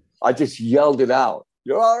 Mm-hmm. I just yelled it out.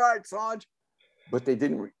 "You're all right, Sarge." But they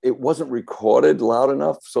didn't. It wasn't recorded loud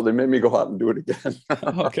enough, so they made me go out and do it again.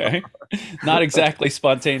 Okay, not exactly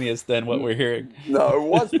spontaneous then. What we're hearing. No, it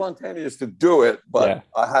was spontaneous to do it, but Yeah.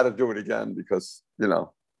 I had to do it again because it's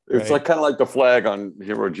Right. like kind of like the flag on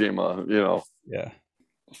Hiroshima. Yeah.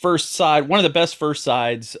 First side, one of the best first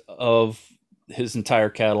sides of his entire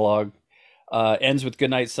catalog, ends with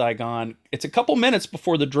 "Goodnight Saigon." It's a couple minutes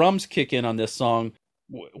before the drums kick in on this song.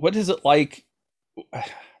 What is it like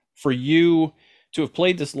for you to have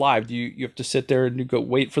played this live? Do you have to sit there and you go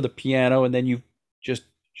wait for the piano, and then you just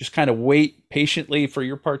kind of wait patiently for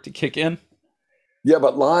your part to kick in? Yeah,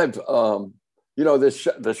 but live,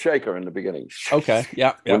 the shaker in the beginning. Okay,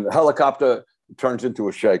 yeah. When the helicopter turns into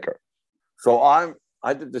a shaker. So I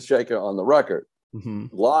did the shaker on the record. Mm-hmm.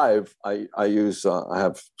 Live, I use I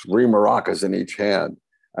have 3 maracas in each hand,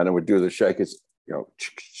 and I would do the shakers,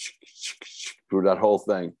 through that whole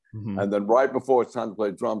thing. Mm-hmm. And then right before it's time to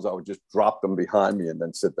play drums, I would just drop them behind me and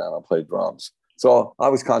then sit down and play drums. So I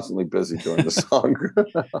was constantly busy during the song.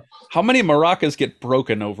 How many maracas get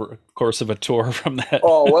broken over the course of a tour from that?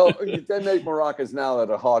 Oh, well, they make maracas now that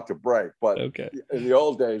are hard to break. But okay. In the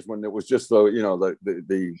old days, when it was just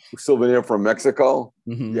the souvenir from Mexico,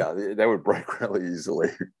 mm-hmm. yeah, they would break really easily.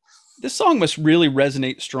 This song must really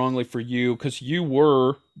resonate strongly for you because you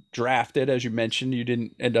were drafted, as you mentioned. You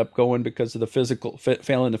didn't end up going because of the physical,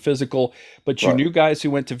 failing the physical, but you Right. knew guys who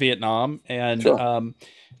went to Vietnam. And Sure.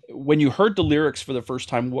 When you heard the lyrics for the first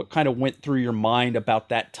time, what kind of went through your mind about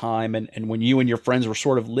that time and when you and your friends were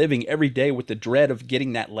sort of living every day with the dread of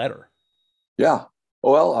getting that letter? Yeah.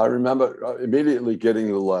 Well, I remember immediately getting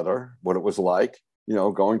the letter, what it was like.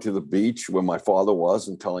 Going to the beach where my father was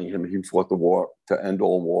and telling him he fought the war to end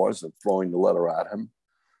all wars and throwing the letter at him.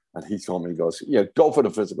 And he told me, he goes, "Yeah, go for the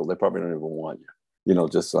physical. They probably don't even want you."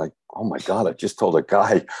 Just like, oh my God, I just told a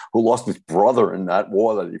guy who lost his brother in that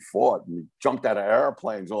war that he fought, and he jumped out of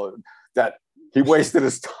airplanes, that he wasted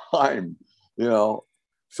his time,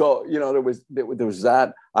 So, there was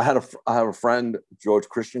that. I have a friend, George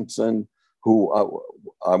Christensen, who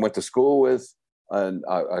I went to school with. And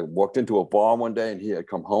I walked into a bar one day, and he had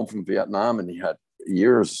come home from Vietnam, and he had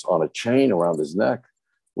ears on a chain around his neck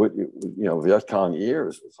with, Viet Cong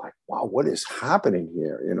ears. It was like, wow, what is happening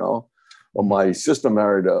here? Well, my sister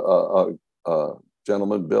married a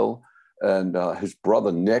gentleman, Bill, and his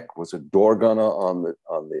brother Nick was a door gunner on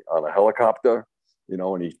a helicopter.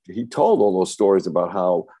 And he told all those stories about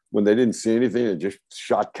how when they didn't see anything, they just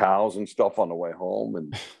shot cows and stuff on the way home,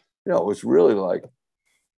 and it was really like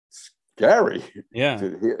scary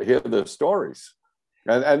to hear the stories.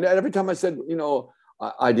 And every time I said,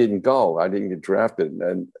 I didn't go, I didn't get drafted.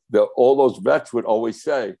 And all those vets would always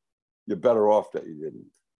say, "You're better off that you didn't.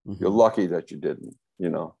 Mm-hmm. You're lucky that you didn't,"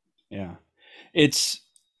 Yeah. It's,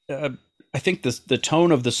 I think the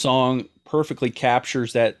tone of the song perfectly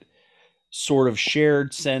captures that sort of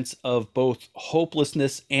shared sense of both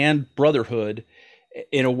hopelessness and brotherhood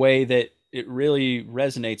in a way that it really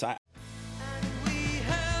resonates.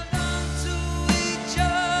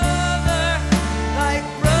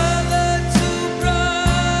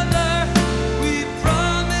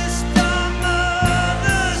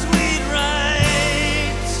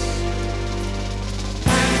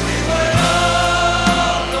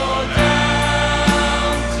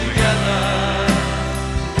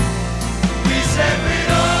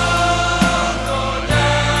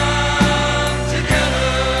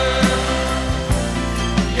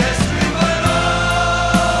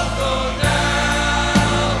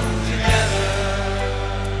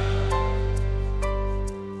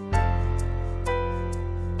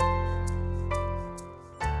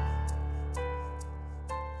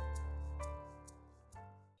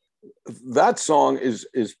 That song is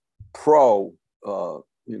pro,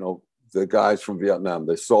 the guys from Vietnam,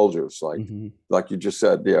 the soldiers, like you just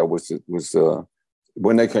said, was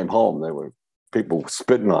when they came home, they were people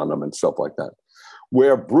spitting on them and stuff like that.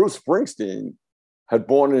 Where Bruce Springsteen had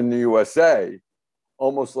Born in the USA,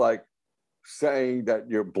 almost like saying that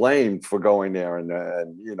you're blamed for going there,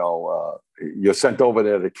 and you're sent over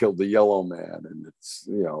there to kill the yellow man, and it's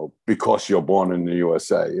because you're born in the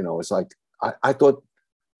USA. It's like I thought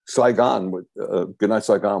Saigon with Goodnight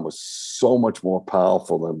Saigon was so much more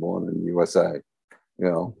powerful than Born in the USA.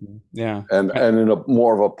 Yeah, and in a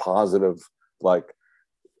more of a positive, like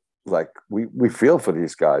we feel for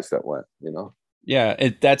these guys that went. Yeah,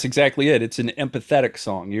 that's exactly it. It's an empathetic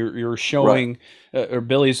song. You're showing, right. Or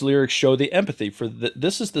Billy's lyrics show the empathy for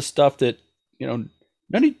this is the stuff that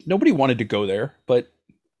nobody wanted to go there, but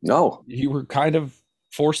no, you were kind of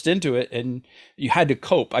forced into it, and you had to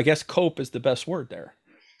cope. I guess cope is the best word there.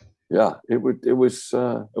 Yeah, it was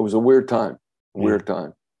a weird time. Weird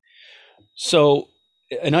time. So,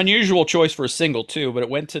 an unusual choice for a single too, but it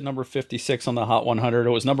went to number 56 on the Hot 100. It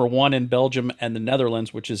was number 1 in Belgium and the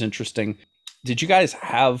Netherlands, which is interesting. Did you guys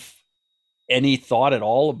have any thought at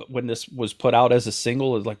all when this was put out as a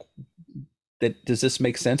single? Is like, does this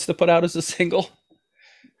make sense to put out as a single?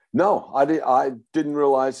 No, I didn't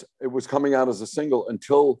realize it was coming out as a single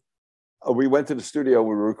until we went to the studio.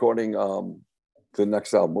 We were recording the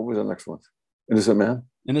next album. What was the next one? Innocent Man?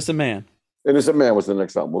 Innocent Man. Innocent Man was the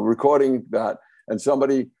next album. We're recording that, and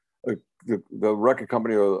somebody, the record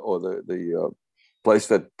company or the place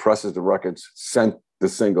that presses the records sent the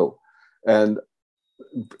single. And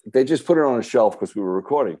they just put it on a shelf because we were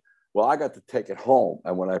recording. Well, I got to take it home.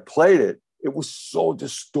 And when I played it, it was so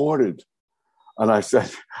distorted. And I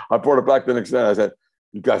brought it back the next day. I said,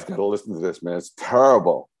 you guys got to listen to this, man. It's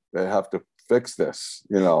terrible. They have to fix this,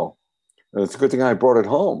 And it's a good thing I brought it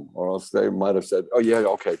home, or else they might have said, oh, yeah,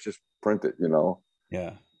 okay, just print it,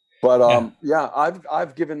 Yeah. But,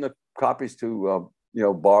 I've given the copies to,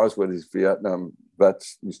 bars where these Vietnam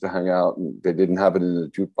vets used to hang out, and they didn't have it in the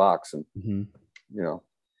jukebox, and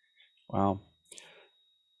Wow.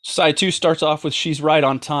 Side 2 starts off with She's Right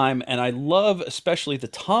on Time, and I love especially the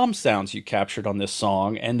tom sounds you captured on this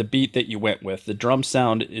song and the beat that you went with. The drum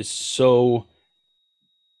sound is so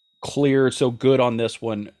clear, so good on this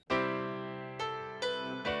one.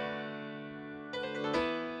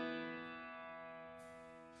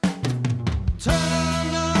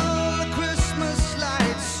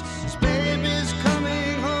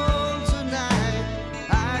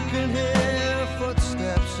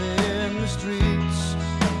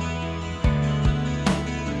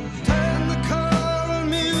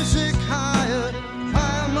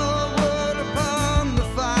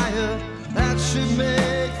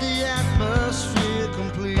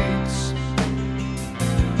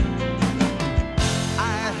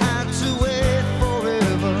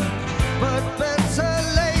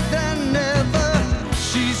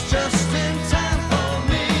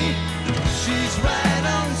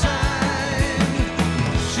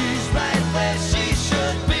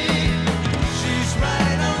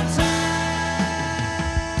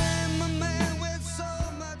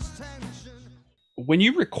 When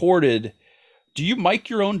you recorded, do you mic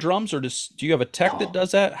your own drums, or do you have a tech that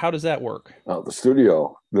does that? How does that work? The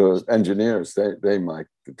studio, the engineers, they mic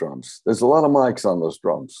the drums. There's a lot of mics on those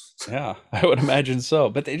drums. Yeah, I would imagine so.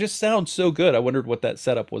 But they just sound so good. I wondered what that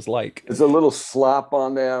setup was like. There's a little slap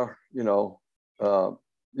on there,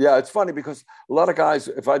 Yeah, it's funny because a lot of guys,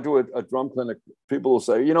 if I do a drum clinic, people will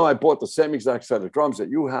say, I bought the same exact set of drums that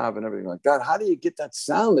you have and everything like that. How do you get that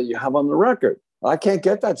sound that you have on the record? I can't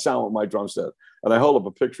get that sound with my drum set. And I hold up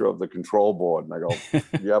a picture of the control board and I go,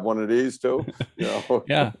 you have one of these too?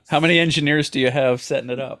 Yeah. How many engineers do you have setting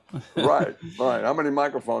it up? Right. How many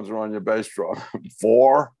microphones are on your bass drum?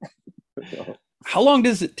 4? How long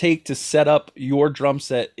does it take to set up your drum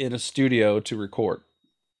set in a studio to record?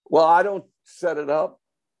 Well, I don't set it up.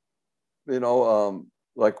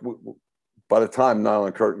 Like by the time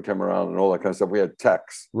Nylon Curtain came around and all that kind of stuff, we had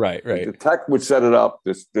techs. Right. The tech would set it up.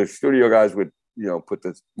 The studio guys would, put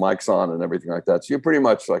the mics on and everything like that. So you're pretty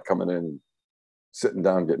much like coming in, sitting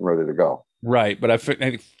down, getting ready to go. Right. But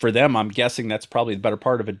for them, I'm guessing that's probably the better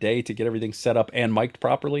part of a day to get everything set up and mic'd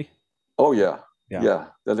properly. Oh, yeah. Then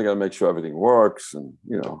they got to make sure everything works. And,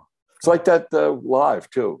 it's like that live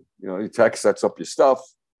too. Your tech sets up your stuff.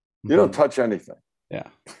 You don't touch anything. Yeah.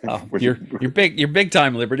 Oh, you're big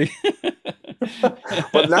time, Liberty.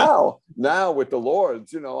 But now with the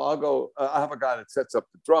Lords, I'll go, I have a guy that sets up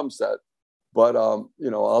the drum set, but,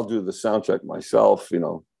 I'll do the sound check myself,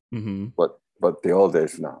 but the old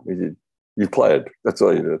days, no, you played. That's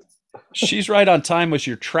all you did. She's Right on Time was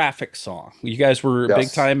your Traffic song. You guys were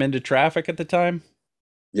big time into Traffic at the time?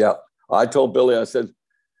 Yeah. I told Billy, I said,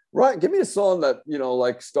 right, give me a song that,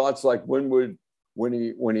 like starts like Windward when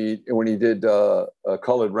he did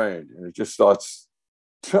Colored Rain, and it just starts.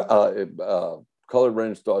 Colored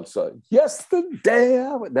Rain starts.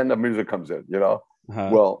 Yesterday, then the music comes in.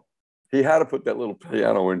 Well, he had to put that little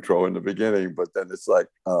piano intro in the beginning, but then it's like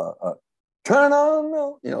turn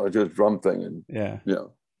on, just drum thing, and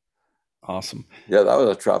awesome. Yeah, that was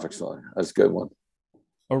a Traffic song. That's a good one.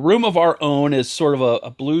 A Room of Our Own is sort of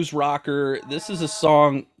a blues rocker. This is a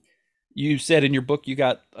song you said in your book I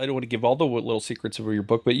don't want to give all the little secrets of your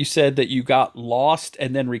book, but you said that you got lost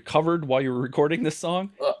and then recovered while you were recording this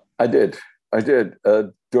song. I did.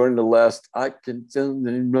 During the last, I can still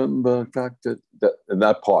remember in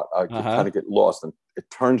that part, I kind of get lost, and it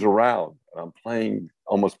turns around, and I'm playing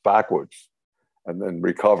almost backwards, and then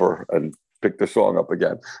recover and pick the song up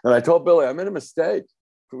again. And I told Billy, I made a mistake.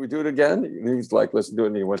 Could we do it again? And he's like, listen to it.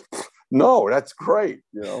 And he went, no, that's great.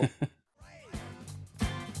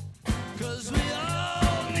 'Cause we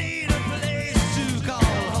all need a place to call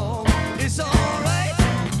home. It's all right.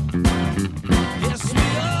 Yes, we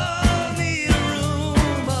all need a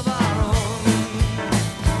room of our own.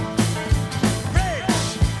 Rich.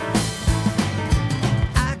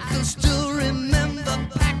 I can still remember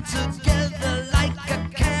back together like a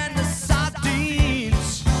can of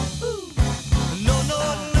sardines. No.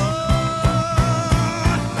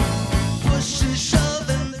 Push and shove,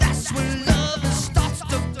 and that's when love starts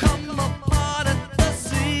to come apart at the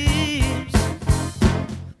seams.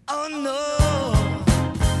 Oh no.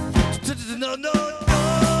 No.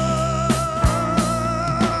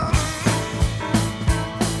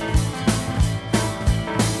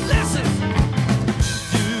 Listen,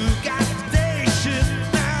 you got day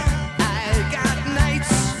shift now, I got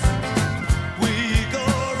nights. We go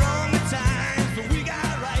wrong at times, but we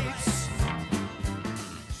got rights.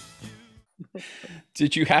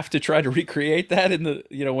 Did you have to try to recreate that in the,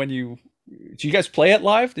 did you guys play it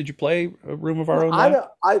live? Did you play A Room of Our Own live?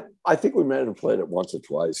 I think we may have played it once or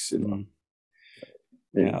twice.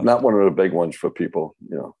 Yeah. Not one of the big ones for people.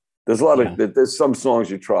 There's a lot of there's some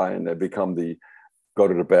songs you try and they become the go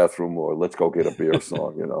to the bathroom or let's go get a beer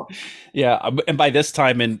song. Yeah, and by this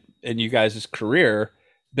time in you guys' career,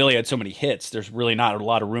 Billy had so many hits. There's really not a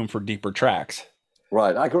lot of room for deeper tracks.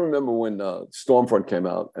 Right. I can remember when Stormfront came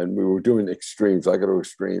out and we were doing Extremes. I go to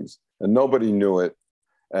Extremes and nobody knew it.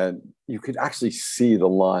 And you could actually see the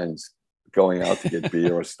lines going out to get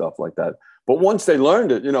beer or stuff like that. But once they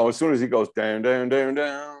learned it, as soon as he goes down, down, down,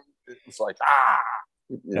 down, it was like,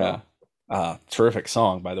 terrific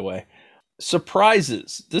song, by the way.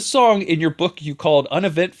 Surprises. This song in your book you called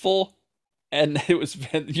Uneventful, and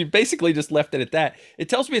you basically just left it at that. It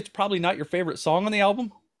tells me it's probably not your favorite song on the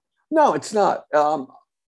album. No, it's not.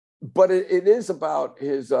 But it is about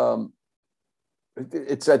his,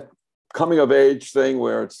 it's that coming of age thing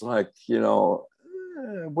where it's like,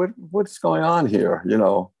 what's going on here,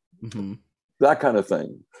 that kind of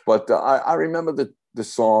thing. But I remember the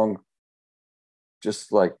song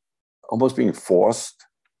just like almost being forced,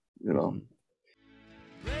 Break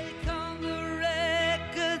on the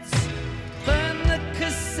records, burn the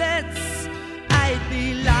cassettes. I'd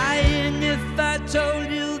be lying if I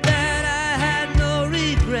told you that I had no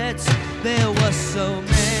regrets. There were so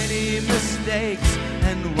many mistakes,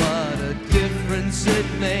 and what a difference it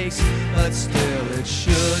makes. But still it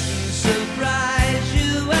shouldn't surprise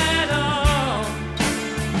you at all.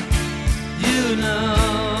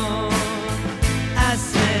 I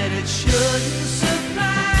said it shouldn't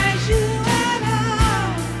surprise you at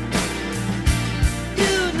all.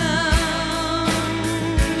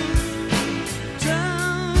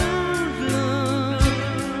 Don't look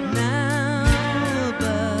now,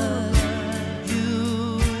 but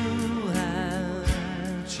you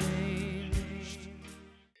have changed.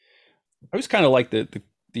 I was kind of like the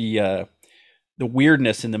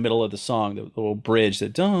weirdness in the middle of the song, the little bridge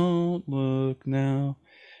that "Don't look now."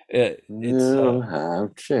 You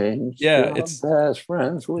have changed. Yeah, it's best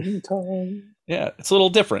friends wouldn't time. Yeah, it's a little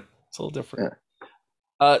different.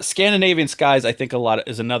 Scandinavian Skies, I think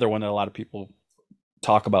is another one that a lot of people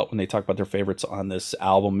talk about when they talk about their favorites on this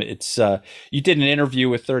album. It's you did an interview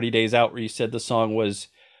with 30 Days Out where you said the song was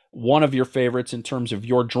one of your favorites in terms of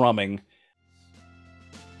your drumming.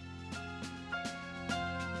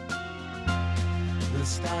 The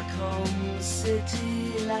Stockholm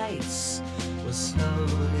city lights were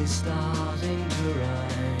slowly starting to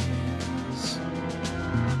rise,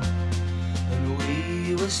 and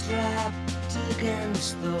we were strapped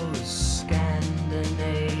against those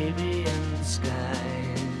Scandinavian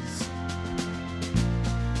skies.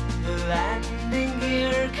 The landing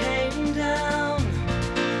gear came down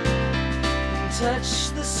and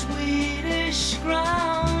touched the Swedish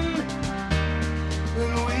ground,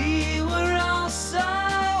 and we were all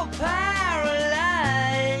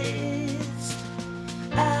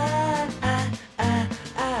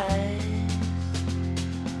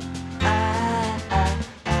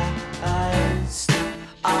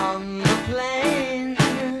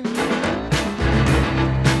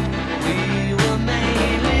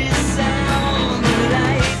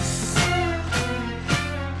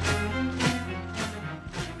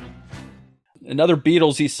another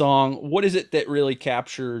Beatlesy song. What is it that really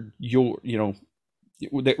captured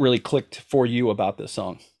that really clicked for you about this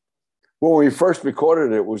song? When we first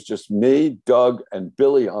recorded it, it was just me, Doug, and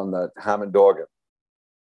Billy on that Hammond organ.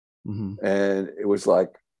 Mm-hmm. And it was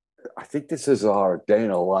like, I think this is our day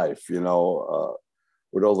in a life, with all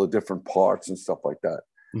the different parts and stuff like that.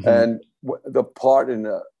 Mm-hmm. And the part in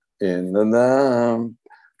the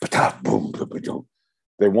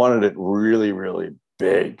they wanted it really, really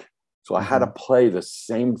big. So I had to play the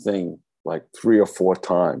same thing like 3 or 4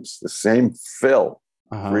 times, the same fill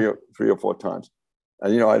 3 or 4 times.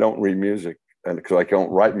 And, I don't read music and because I don't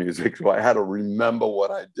write music. So I had to remember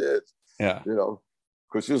what I did. Yeah.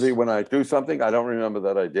 Because usually when I do something, I don't remember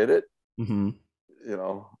that I did it, mm-hmm.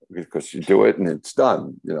 Because you do it and it's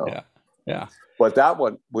done, Yeah. Yeah. But that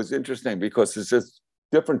one was interesting because it's just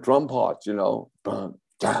different drum parts,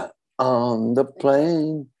 on the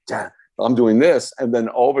plane. I'm doing this and then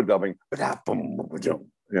overdubbing,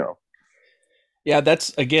 Yeah,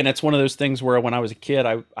 that's one of those things where when I was a kid,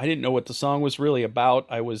 I didn't know what the song was really about.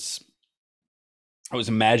 I was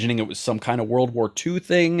imagining it was some kind of World War II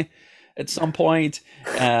thing at some point,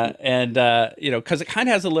 because it kind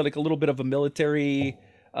of has a little bit of a military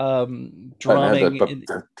drumming.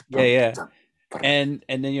 Yeah. And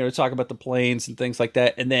then talk about the planes and things like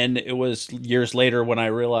that. And then it was years later when I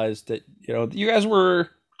realized that you guys were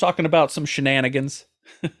talking about some shenanigans.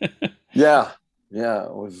 Yeah,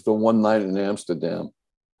 it was the one night in Amsterdam.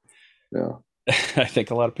 Yeah, I think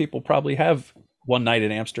a lot of people probably have one night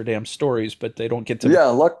in Amsterdam stories, but they don't get to. Yeah,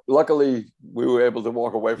 luckily we were able to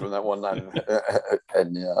walk away from that one night,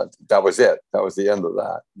 and that was it. That was the end of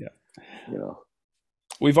that. Yeah,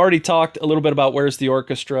 we've already talked a little bit about Where's the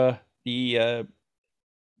Orchestra. The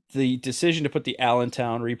decision to put the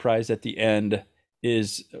Allentown reprise at the end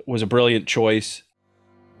was a brilliant choice.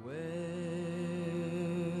 Where's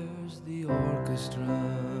the orchestra?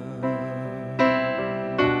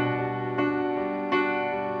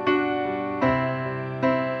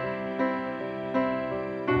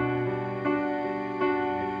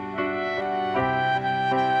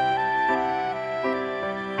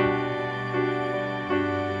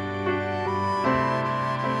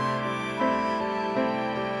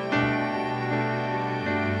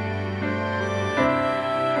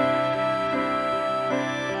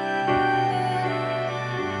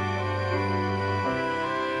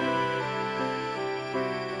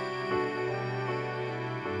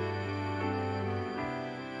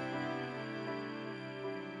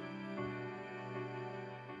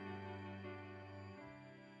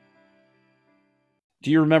 Do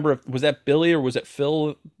you remember was that Billy or was it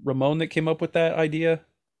Phil Ramone that came up with that idea?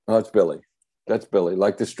 Oh, it's Billy. That's Billy.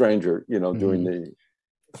 Like the stranger, doing the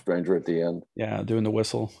stranger at the end. Yeah, doing the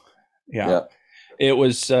whistle. Yeah. It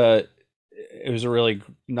was a really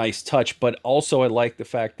nice touch, but also I like the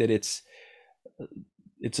fact that it's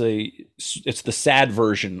the sad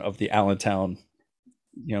version of the Allentown,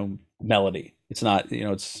 melody. It's not,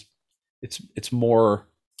 it's more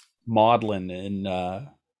maudlin and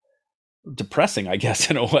depressing, I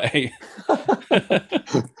guess, in a way.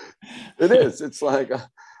 It is. It's like,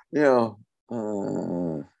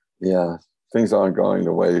 things aren't going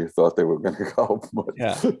the way you thought they were going to go. But.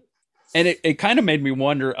 Yeah. And it kind of made me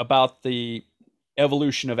wonder about the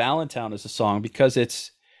evolution of Allentown as a song, because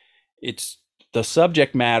it's the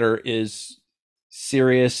subject matter is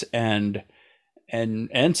serious and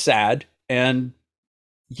sad, and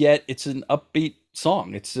yet it's an upbeat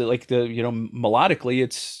song. It's like melodically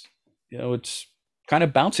it's kind of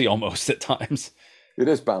bouncy almost at times. It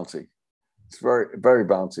is bouncy. It's very, very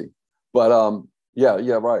bouncy. But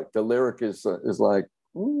right. The lyric is like,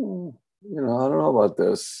 I don't know about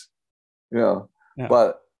this.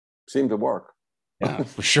 But seemed to work. Yeah,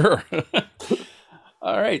 for sure.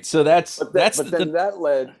 All right, so that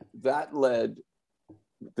led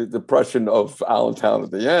the depression of Allentown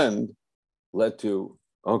at the end led to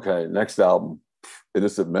next album,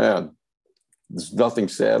 Innocent Man. There's nothing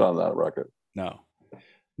sad on that record. No,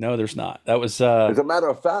 there's not. That was as a matter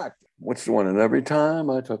of fact, what's the one? And every time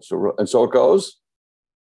I touch the road, and so it goes,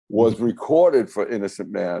 was recorded for Innocent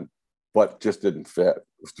Man, but just didn't fit.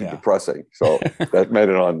 It was too depressing. So that made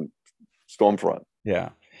it on Stormfront.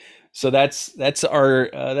 Yeah. So that's our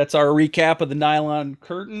recap of the Nylon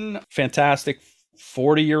Curtain. Fantastic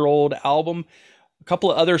 40-year-old album. A couple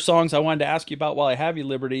of other songs I wanted to ask you about while I have you,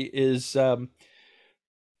 Liberty, is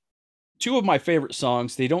two of my favorite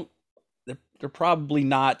songs. They're probably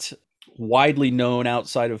not widely known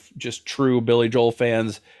outside of just true Billy Joel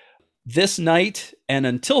fans. This Night and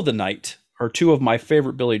Until the Night are two of my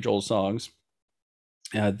favorite Billy Joel songs.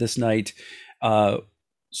 This Night,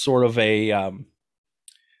 sort of a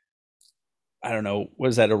I don't know,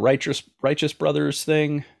 was that a Righteous Brothers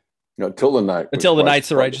thing? No, Till the Night. Until the Night's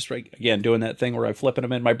the Righteous, again, doing that thing where I'm flipping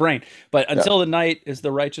them in my brain. But Until the Night is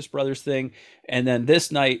the Righteous Brothers thing. And then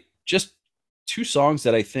This Night, just two songs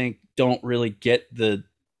that I think don't really get the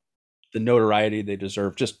notoriety they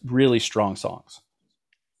deserve. Just really strong songs.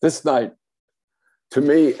 This Night, to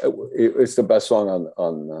me, it's the best song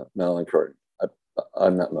on Nylon Curtain.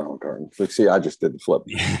 I'm not Nylon Curtain. See, I just did the flip.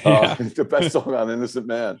 Yeah. It's the best song on Innocent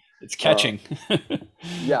Man. It's catching.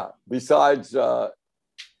 Yeah. Besides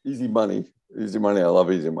Easy Money. Easy Money. I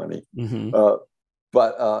love Easy Money. Mm-hmm.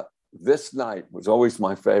 But This Night was always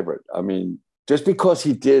my favorite. I mean, just because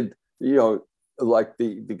he did, like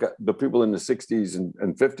the people in the 60s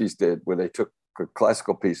and 50s did, where they took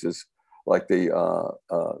classical pieces, like they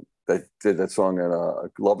did that song in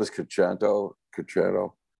Love is Concerto.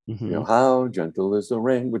 Mm-hmm. How gentle is the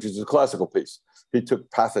rain, which is a classical piece. He took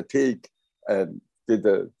Pathétique and did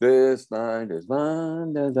This Night is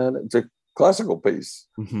Mine. It's a classical piece,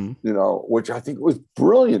 mm-hmm. Which I think was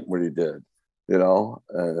brilliant what he did, and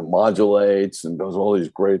it modulates and does all these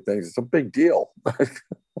great things. It's a big deal.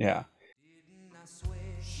 Yeah.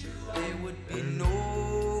 There would be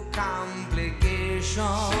no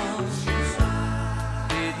complications.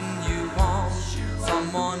 Didn't you want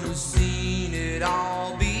someone who's seen it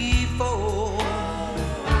all before?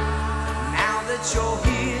 Now that you're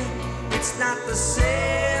here, it's not the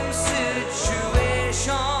same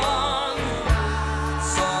situation.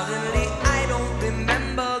 Suddenly I don't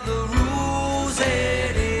remember the rules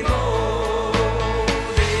anymore.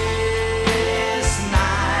 This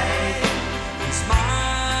night is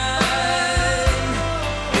mine.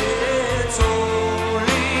 It's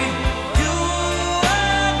only you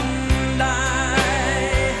and I.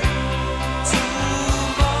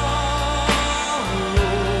 Tomorrow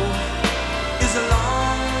is a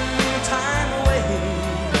long time away.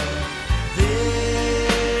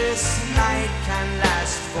 This night can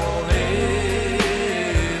last forever.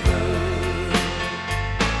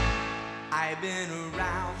 I've been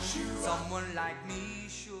around, someone like me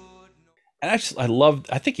should know. And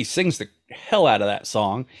I think he sings the hell out of that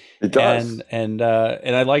song. He does. And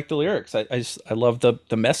I like the lyrics. I love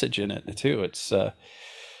the message in it too. It's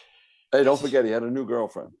Hey, don't forget, he had a new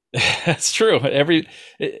girlfriend. that's true.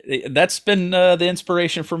 That's been the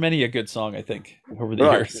inspiration for many a good song, I think, over the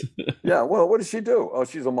years. Yeah. Well, what does she do? Oh,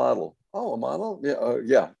 she's a model. Oh, a model? Yeah.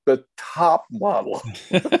 Yeah. The top model.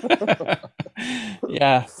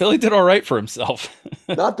 Yeah. Billy did all right for himself.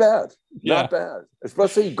 Not bad. Yeah. Not bad.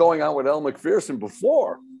 Especially going out with Elle Macpherson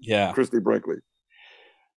before Christy Brinkley.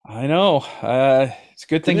 I know. It's a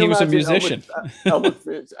good thing he was a musician. Elle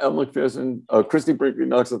Macpherson, Christy Brinkley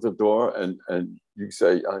knocks at the door, and you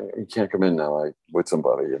say, "You can't come in now. I'm with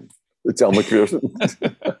somebody," and it's Elle Macpherson.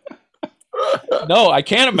 No, I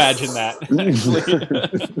can't imagine that.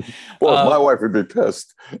 Well, my wife would be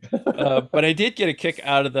pissed. But I did get a kick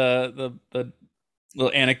out of the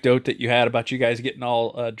little anecdote that you had about you guys getting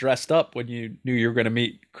all dressed up when you knew you were going to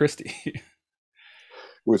meet Christy.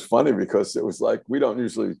 It was funny because it was like, we don't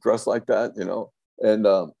usually dress like that,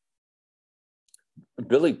 and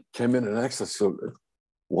Billy came in and asked us, "So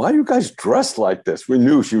why are you guys dressed like this?" We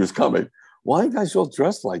knew she was coming. "Why are you guys all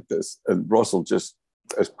dressed like this?" And Russell, just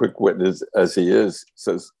as quick-witted as he is,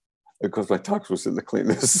 says, "Because my tux was in the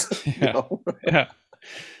cleaners."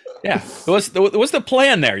 Yeah. What's the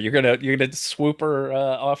plan there? You're gonna swoop her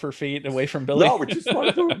off her feet away from Billy? No, we just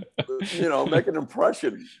wanted to, make an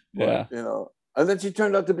impression. Yeah. And then she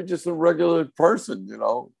turned out to be just a regular person.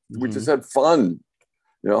 We just had fun.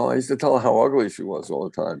 I used to tell her how ugly she was all the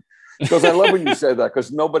time. Because I love when you say that,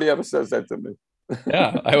 because nobody ever says that to me.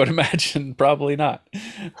 Yeah, I would imagine probably not.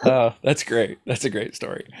 That's great. That's a great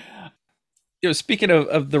story. Speaking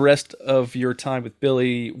of the rest of your time with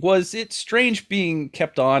Billy, was it strange being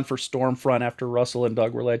kept on for Stormfront after Russell and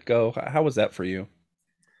Doug were let go? How was that for you?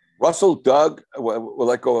 Russell, Doug were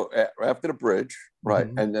let go after the bridge, right?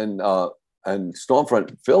 Mm-hmm. And then and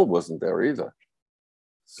Stormfront, Phil wasn't there either.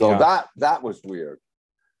 So that was weird,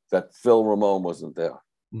 that Phil Ramone wasn't there.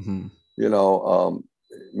 Mm-hmm.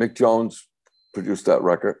 Mick Jones produced that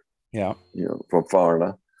record. Yeah. From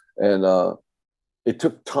Foreigner. And it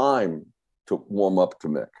took time to warm up to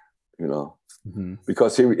Mick, mm-hmm.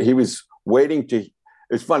 because he was waiting to.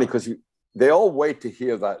 It's funny because they all wait to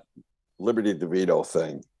hear that Liberty DeVitto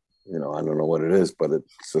thing. I don't know what it is, but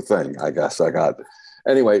it's a thing. I guess I got it.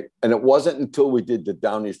 Anyway, and it wasn't until we did the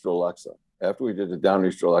Downeaster Alexa. After we did the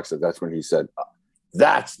Downeaster Alexa, that's when he said,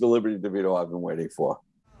 "That's the Liberty DeVitto I've been waiting for."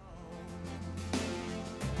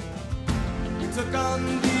 We took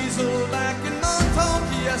on diesel back in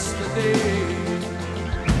Montauk yesterday.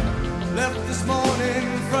 Left this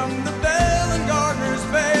morning from the Bell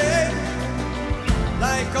fade.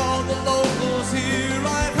 Like all the locals here,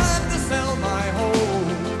 I've had to sell my home.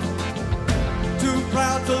 Too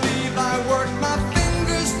proud to leave, I worked my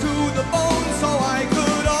fingers to the bone so I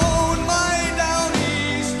could own my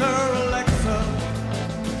Downeaster Alexa.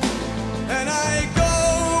 And I go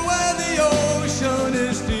where the ocean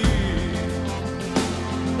is deep.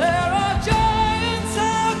 There are giants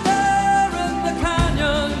out there in the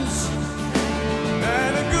canyons,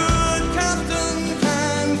 and a good captain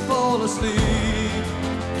can fall asleep.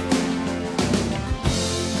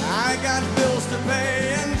 I got bills to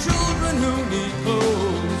pay and children who need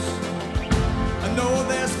clothes. I know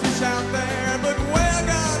there's fish out there, but where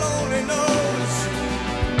God only knows.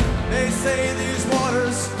 They say these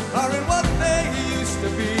waters aren't what they used to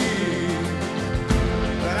be,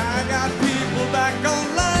 but I got people back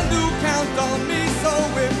on land who count on me. So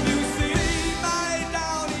if you see my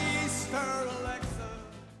Downeaster Alexa.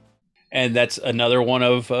 And that's another one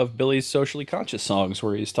of Billy's socially conscious songs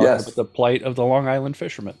where he's talking Yes. about the plight of the Long Island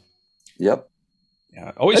fishermen. Yep.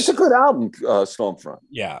 Yeah, always. It's a good album, Stormfront.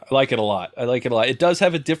 Yeah, I like it a lot. I like it a lot. It does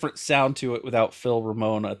have a different sound to it without Phil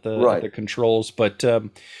Ramone at the controls, but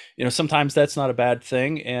sometimes that's not a bad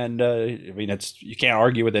thing. And I mean, you can't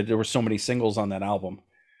argue with it. There were so many singles on that album.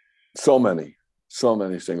 So many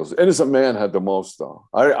singles. Innocent Man had the most, though.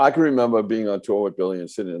 I can remember being on tour with Billy and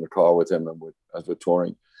sitting in the car with him and as we're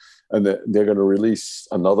touring, and they're going to release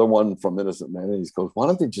another one from Innocent Man, and he goes, "Why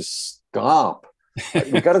don't they just stop?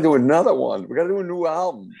 We got to do another one. We got to do a new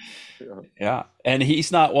album." Yeah, and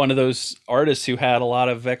he's not one of those artists who had a lot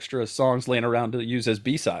of extra songs laying around to use as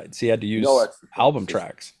B-sides. He had to use album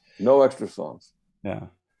tracks. No extra songs. Yeah,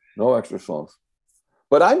 no extra songs.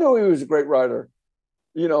 But I know he was a great writer.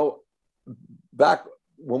 Back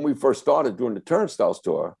when we first started doing the Turnstiles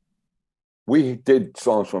tour, we did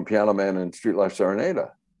songs from Piano Man and Street Life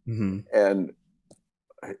Serenada, and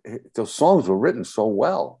those songs were written so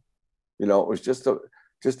well. It was just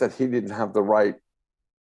that he didn't have the right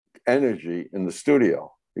energy in the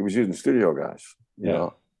studio. He was using studio guys,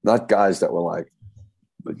 not guys that were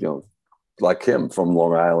like him from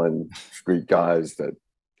Long Island, street guys that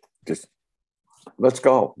just, let's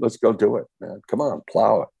go do it, man. Come on,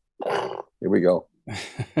 plow it. Here we go.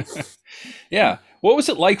 Yeah. What was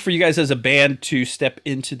it like for you guys as a band to step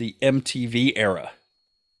into the MTV era?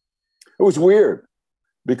 It was weird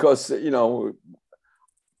because,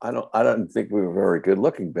 I don't think we were a very good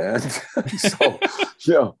looking band.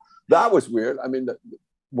 So, that was weird. I mean,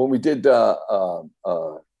 when we did Still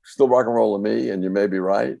Rock and Roll Me and You May Be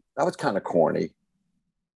Right, that was kind of corny,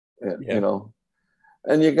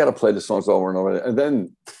 and you got to play the songs over and over. And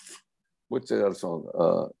then, what's the other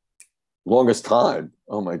song? Longest Time.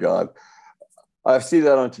 Oh my God. I see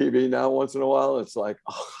that on TV now once in a while. It's like,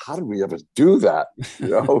 how did we ever do that?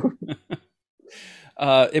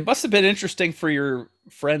 It must have been interesting for your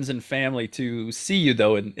friends and family to see you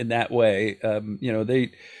though in that way.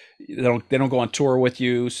 They don't go on tour with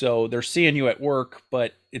you, so they're seeing you at work,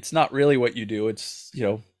 but it's not really what you do. It's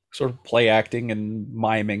sort of play acting and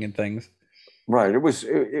miming and things. Right.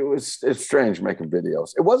 It's strange making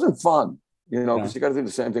videos. It wasn't fun, because you got to do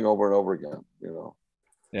the same thing over and over again.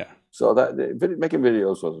 Yeah. So that making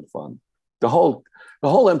videos wasn't fun. The whole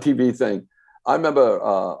MTV thing. I remember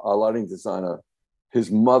our lighting designer, his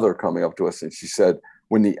mother coming up to us, and she said,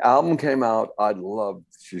 when the album came out, I loved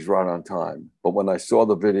She's Right on Time. But when I saw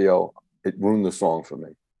the video, it ruined the song for me.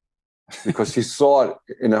 Because she saw it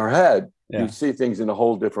in her head, you see things in a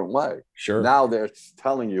whole different way. Sure. Now they're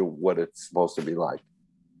telling you what it's supposed to be like.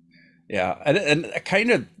 Yeah. And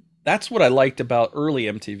kind of, that's what I liked about early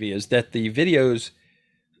MTV is that the videos,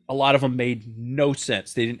 a lot of them made no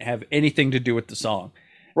sense. They didn't have anything to do with the song.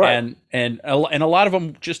 Right. And a lot of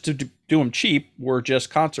them, just to do them cheap, were just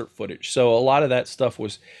concert footage. So a lot of that stuff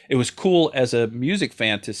was cool as a music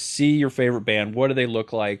fan to see your favorite band. What do they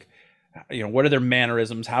look like? What are their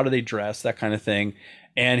mannerisms? How do they dress? That kind of thing.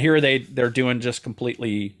 And here they're doing just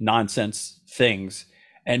completely nonsense things.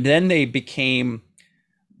 And then they became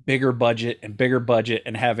bigger budget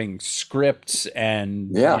and having scripts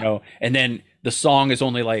and, and then the song is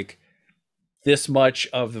only like this much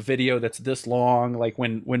of the video that's this long. Like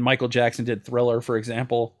when Michael Jackson did Thriller, for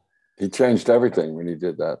example, he changed everything when he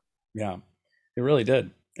did that. Yeah, it really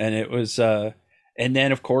did. And it was, and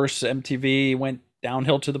then of course MTV went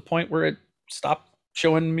downhill to the point where it stopped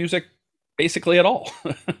showing music basically at all.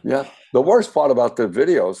 Yeah. The worst part about the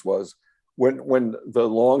videos was when the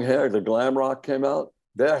long hair, the glam rock came out,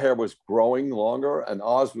 their hair was growing longer and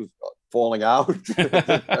ours was falling out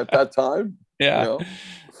at that time. Yeah.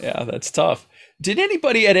 Yeah, that's tough. Did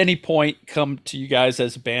anybody at any point come to you guys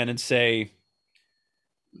as a band and say,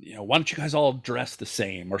 why don't you guys all dress the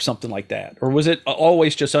same or something like that? Or was it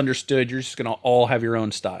always just understood you're just going to all have your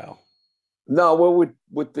own style? No, well,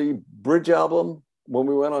 with the Bridge album, when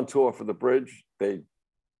we went on tour for the Bridge, they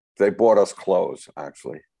bought us clothes,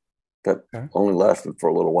 actually. That only lasted for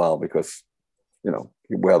a little while because, you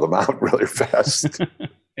wear them out really fast.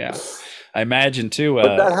 Yeah. I imagine too.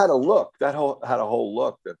 But that had a look. Had a whole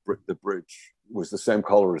look. That the Bridge was the same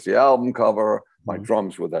color as the album cover. My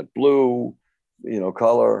drums were that blue,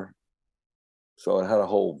 color. So it had a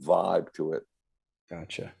whole vibe to it.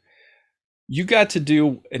 Gotcha. You got to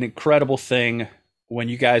do an incredible thing when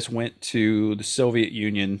you guys went to the Soviet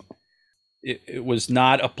Union. It was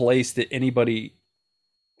not a place that anybody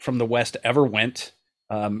from the West ever went.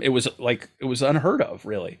 It was unheard of,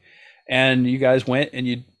 really. And you guys went and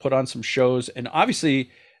you put on some shows. And obviously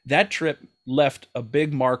that trip left a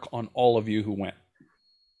big mark on all of you who went.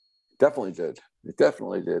 Definitely did. It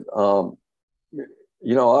definitely did. I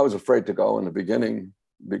was afraid to go in the beginning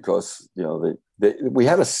because, we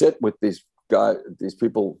had to sit with these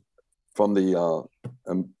people from the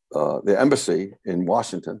embassy in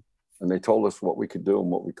Washington, and they told us what we could do and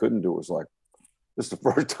what we couldn't do. It was like, this is the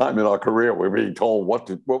first time in our career we're being told what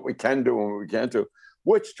we can do and what we can't do,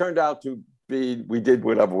 which turned out to be, we did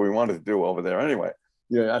whatever we wanted to do over there anyway.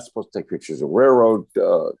 You're not supposed to take pictures of railroad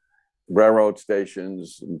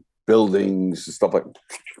stations and buildings and stuff like that.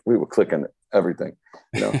 We were clicking everything,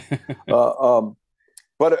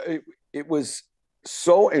 but it was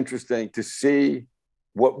so interesting to see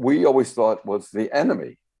what we always thought was the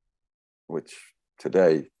enemy, which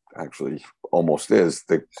today actually almost is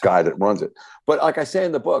the guy that runs it. But like I say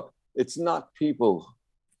in the book, it's not people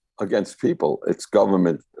against people, it's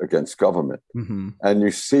government against government. Mm-hmm. And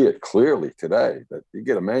you see it clearly today that you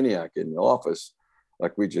get a maniac in the office,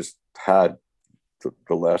 like we just had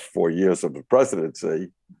the last 4 years of the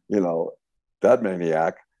presidency, that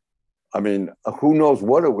maniac. I mean, who knows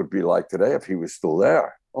what it would be like today if he was still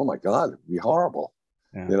there? Oh my God, it'd be horrible,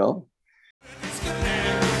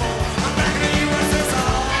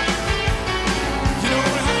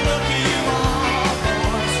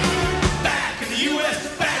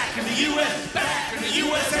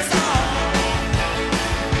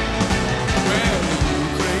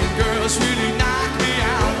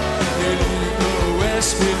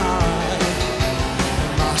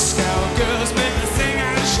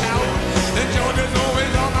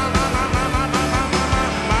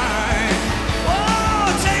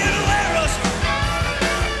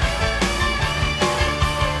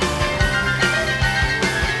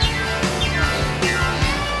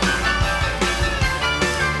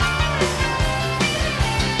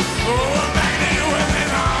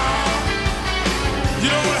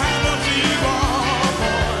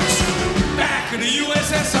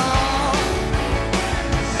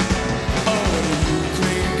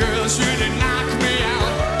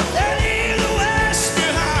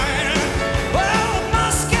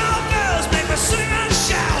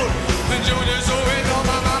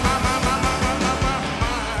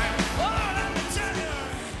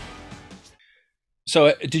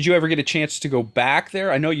 So did you ever get a chance to go back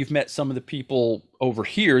there? I know you've met some of the people over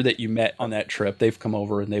here that you met on that trip. They've come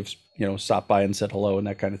over and they've, stopped by and said hello and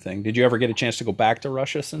that kind of thing. Did you ever get a chance to go back to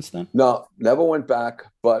Russia since then? No, never went back.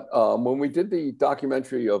 But when we did the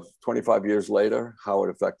documentary of 25 years later, how it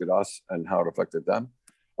affected us and how it affected them,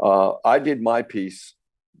 I did my piece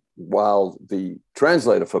while the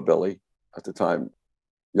translator for Billy at the time,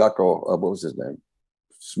 Yako, what was his name?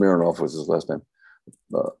 Smirnov was his last name.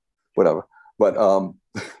 Whatever. But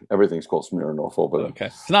everything's called Smirnov over there. Okay.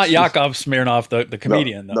 It's not Yakov Smirnov, the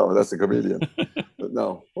comedian, though. No, that's the comedian. But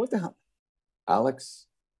no. What the hell? Alex?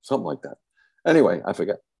 Something like that. Anyway, I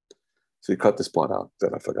forget. So you cut this part out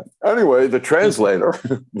that I forgot. Anyway, the translator,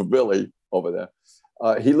 Billy over there,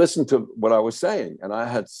 he listened to what I was saying. And I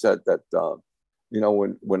had said that,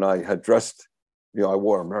 when I had dressed, I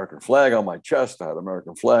wore an American flag on my chest. I had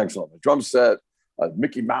American flags on the drum set.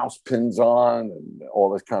 Mickey Mouse pins on and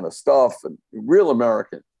all this kind of stuff, and real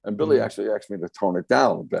American. And Billy actually asked me to tone it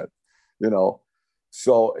down a bit,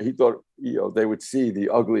 So he thought, they would see the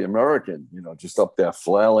ugly American, just up there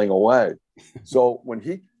flailing away. So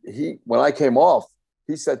when I came off,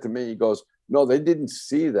 he said to me, he goes, no, they didn't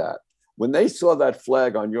see that. When they saw that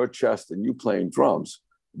flag on your chest and you playing drums,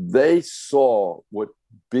 they saw what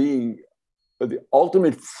being the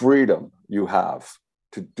ultimate freedom you have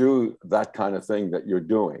to do that kind of thing that you're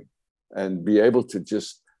doing and be able to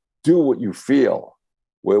just do what you feel,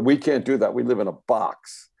 where we can't do that. We live in a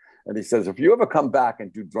box. And he says, if you ever come back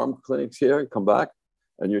and do drum clinics here, come back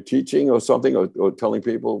and you're teaching or something or telling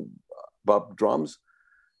people about drums,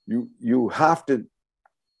 you have to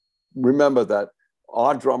remember that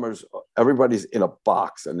our drummers, everybody's in a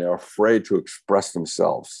box and they're afraid to express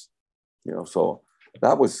themselves, so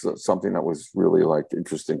that was something that was really like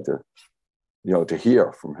interesting to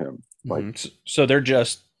hear from him. Like, so they're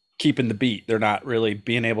just keeping the beat. They're not really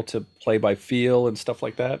being able to play by feel and stuff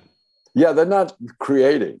like that. Yeah, they're not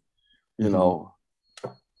creating,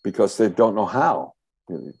 because they don't know how.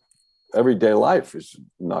 Everyday life is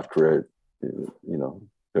not creative.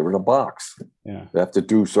 They're in a box. Yeah, they have to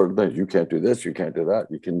do certain things. You can't do this. You can't do that.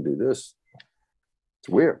 You can do this. It's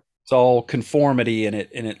weird. It's all conformity, and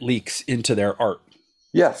it leaks into their art.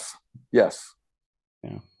 Yes. Yeah.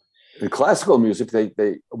 In classical music,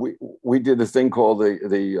 we did a thing called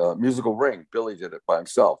the musical ring. Billy did it by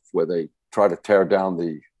himself, where they try to tear down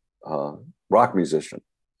the rock musician.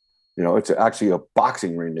 It's actually a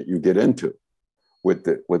boxing ring that you get into with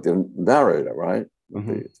the narrator, right?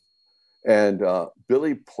 And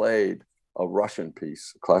Billy played a Russian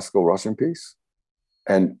piece, a classical Russian piece,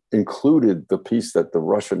 and included the piece that the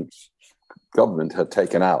Russian government had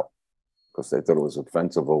taken out because they thought it was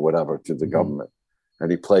offensive or whatever to the government. And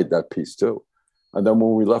he played that piece too. And then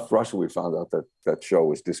when we left Russia, we found out that that show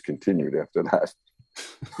was discontinued after that.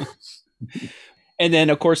 And then,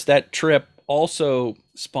 of course, that trip also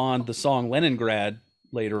spawned the song Leningrad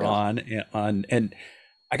later on. And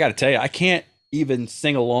I got to tell you, I can't even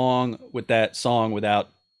sing along with that song without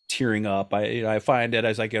tearing up. I find that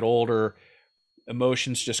as I get older,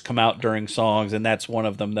 emotions just come out during songs, and that's one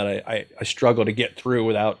of them that I struggle to get through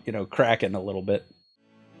without cracking a little bit.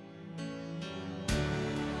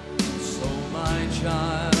 So my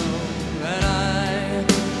child and I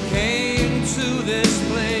came to this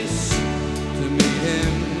place to meet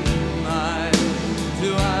him eye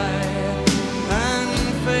to eye and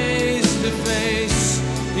face to face.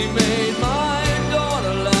 He made my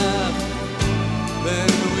daughter laugh, then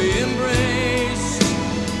we embraced.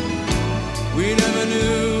 We never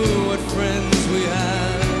knew what friends we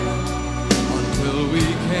had until we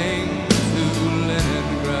came to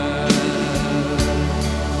Leningrad.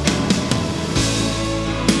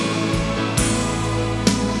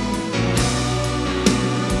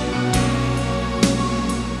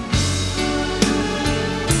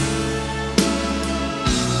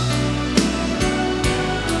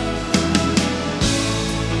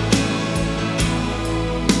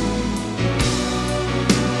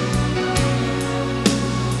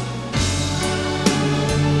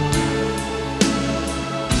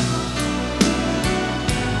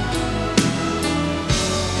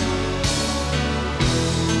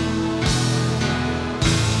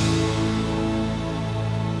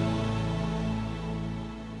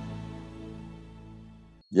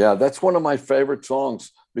 Yeah, that's one of my favorite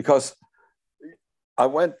songs because I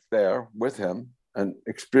went there with him and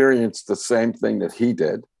experienced the same thing that he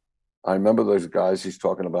did. I remember those guys he's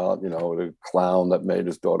talking about, the clown that made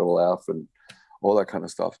his daughter laugh and all that kind of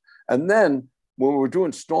stuff. And then when we were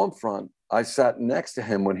doing Stormfront, I sat next to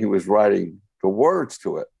him when he was writing the words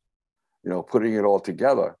to it, putting it all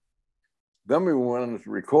together. Then we went on to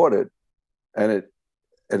record it, and it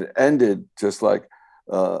ended just like,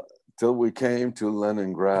 till we came to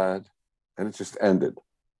Leningrad, and it just ended.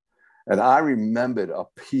 And I remembered a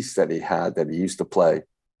piece that he had that he used to play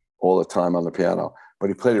all the time on the piano, but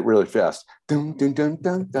he played it really fast. Dun, dun, dun,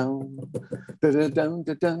 dun, dun, dun, dun,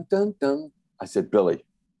 dun, dun, dun, dun. I said, Billy,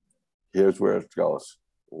 here's where it goes.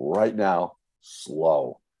 Right now,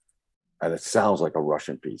 slow. And it sounds like a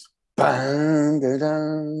Russian piece. Bang, dun,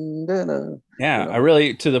 dun, dun, dun. Yeah, I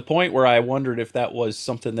really, to the point where I wondered if that was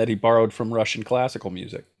something that he borrowed from Russian classical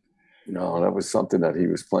music. No, that was something that he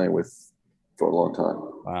was playing with for a long time.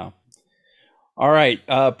 Wow. All right.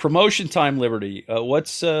 Promotion time, Liberty.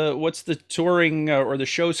 What's the touring or the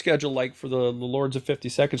show schedule like for the Lords of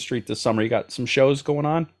 52nd Street this summer? You got some shows going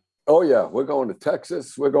on? Oh, yeah. We're going to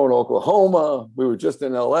Texas. We're going to Oklahoma. We were just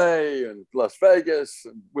in LA and Las Vegas.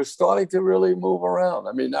 And we're starting to really move around.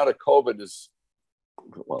 I mean, now that COVID is,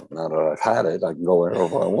 well, now that I've had it, I can go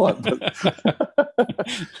wherever I want.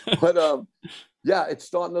 But yeah, it's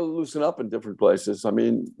starting to loosen up in different places. I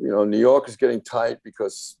mean, New York is getting tight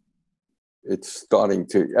because it's starting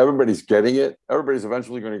to, everybody's getting it. Everybody's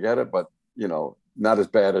eventually going to get it, but, not as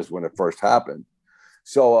bad as when it first happened.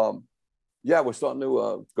 So, yeah, we're starting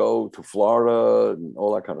to go to Florida and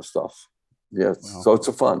all that kind of stuff. Yeah, wow. So it's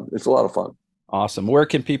a lot of fun. Awesome. Where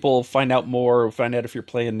can people find out more or find out if you're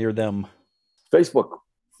playing near them? Facebook,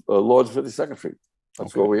 Lords of 52nd Street.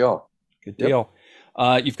 That's where we are. Good deal.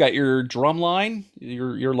 Yep. You've got your drum line,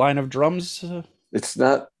 your line of drums. It's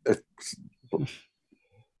not.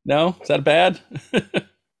 No, is that bad?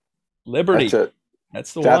 Liberty. That's it.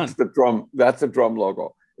 That's the one. That's the drum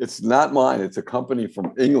logo. It's not mine. It's a company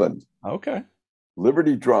from England. Okay.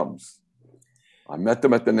 Liberty Drums. I met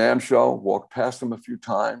them at the NAMM show, walked past them a few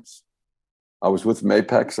times. I was with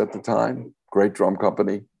Mapex at the time, great drum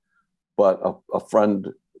company, but a friend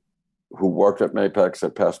who worked at Mapex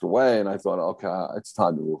had passed away, and I thought, okay, it's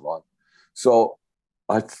time to move on. So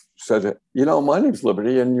I said, my name's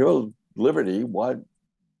Liberty, and you're Liberty. Why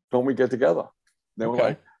don't we get together? They were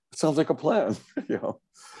like, it sounds like a plan,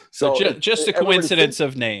 So just a coincidence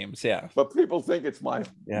of names, yeah. But people think it's my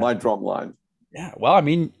drum line. Yeah, well, I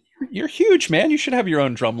mean, you're huge, man. You should have your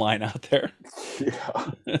own drum line out there.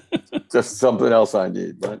 Yeah, just something else I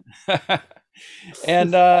need, right?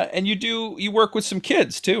 And you work with some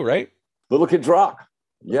kids too, right? Little Kids Rock.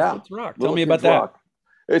 Yeah. Kids Rock. Tell me about that.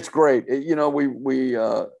 It's great. It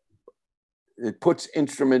puts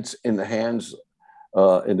instruments in the hands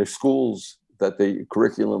in the schools that the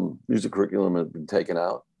music curriculum has been taken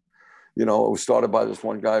out. It was started by this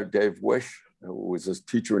one guy, Dave Wish, who was a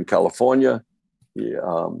teacher in California. He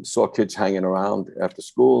saw kids hanging around after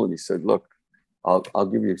school, and he said, look, I'll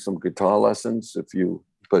give you some guitar lessons if you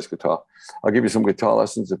plays guitar. I'll give you some guitar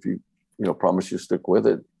lessons if you promise you stick with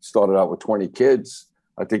it. Started out with 20 kids.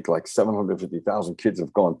 I think like 750,000 kids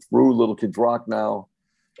have gone through Little Kids Rock now.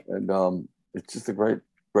 And it's just a great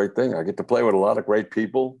thing. I get to play with a lot of great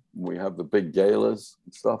people. We have the big galas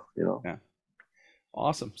and stuff, Yeah.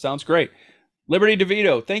 Awesome. Sounds great. Liberty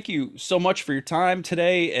DeVitto, thank you so much for your time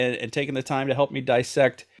today and taking the time to help me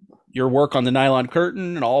dissect your work on the Nylon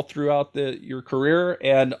Curtain and all throughout your career.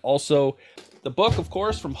 And also the book, of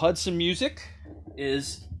course, from Hudson Music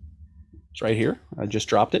it's right here. I just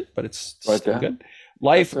dropped it, but it's right still there. Good.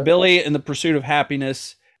 Life, Billy, and the Pursuit of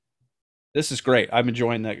Happiness. This is great. I'm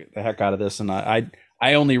enjoying the heck out of this. And I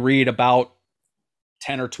only read about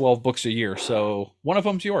 10 or 12 books a year. So one of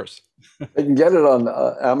them's yours. You can get it on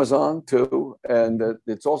Amazon too. And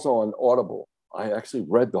it's also on Audible. I actually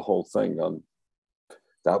read the whole thing.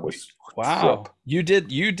 That was wow. You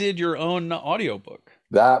did your own audiobook.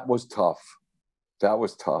 That was tough. I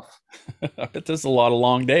bet there's a lot of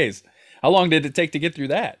long days. How long did it take to get through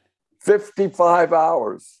that? 55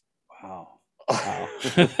 hours. Wow.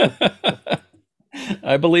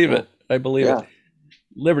 I believe it. it.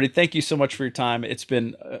 Liberty, thank you so much for your time. It's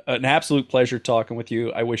been an absolute pleasure talking with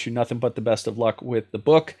you. I wish you nothing but the best of luck with the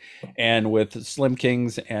book and with Slim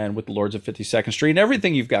Kings and with the Lords of 52nd Street and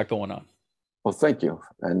everything you've got going on. Well, thank you.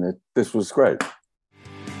 And this was great.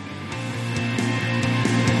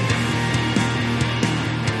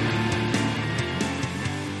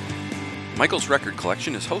 Michael's Record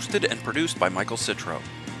Collection is hosted and produced by Michael Citro.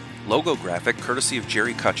 Logo graphic courtesy of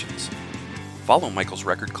Jerry Cutchins. Follow Michael's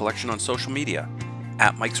Record Collection on social media,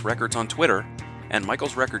 at Mike's Records on Twitter, and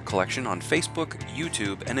Michael's Record Collection on Facebook,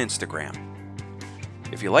 YouTube, and Instagram.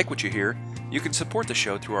 If you like what you hear, you can support the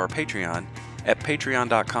show through our Patreon at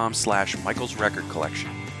patreon.com/Michael's Record Collection.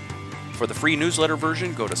 For the free newsletter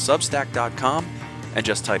version, go to substack.com and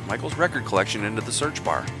just type Michael's Record Collection into the search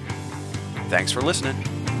bar. Thanks for listening.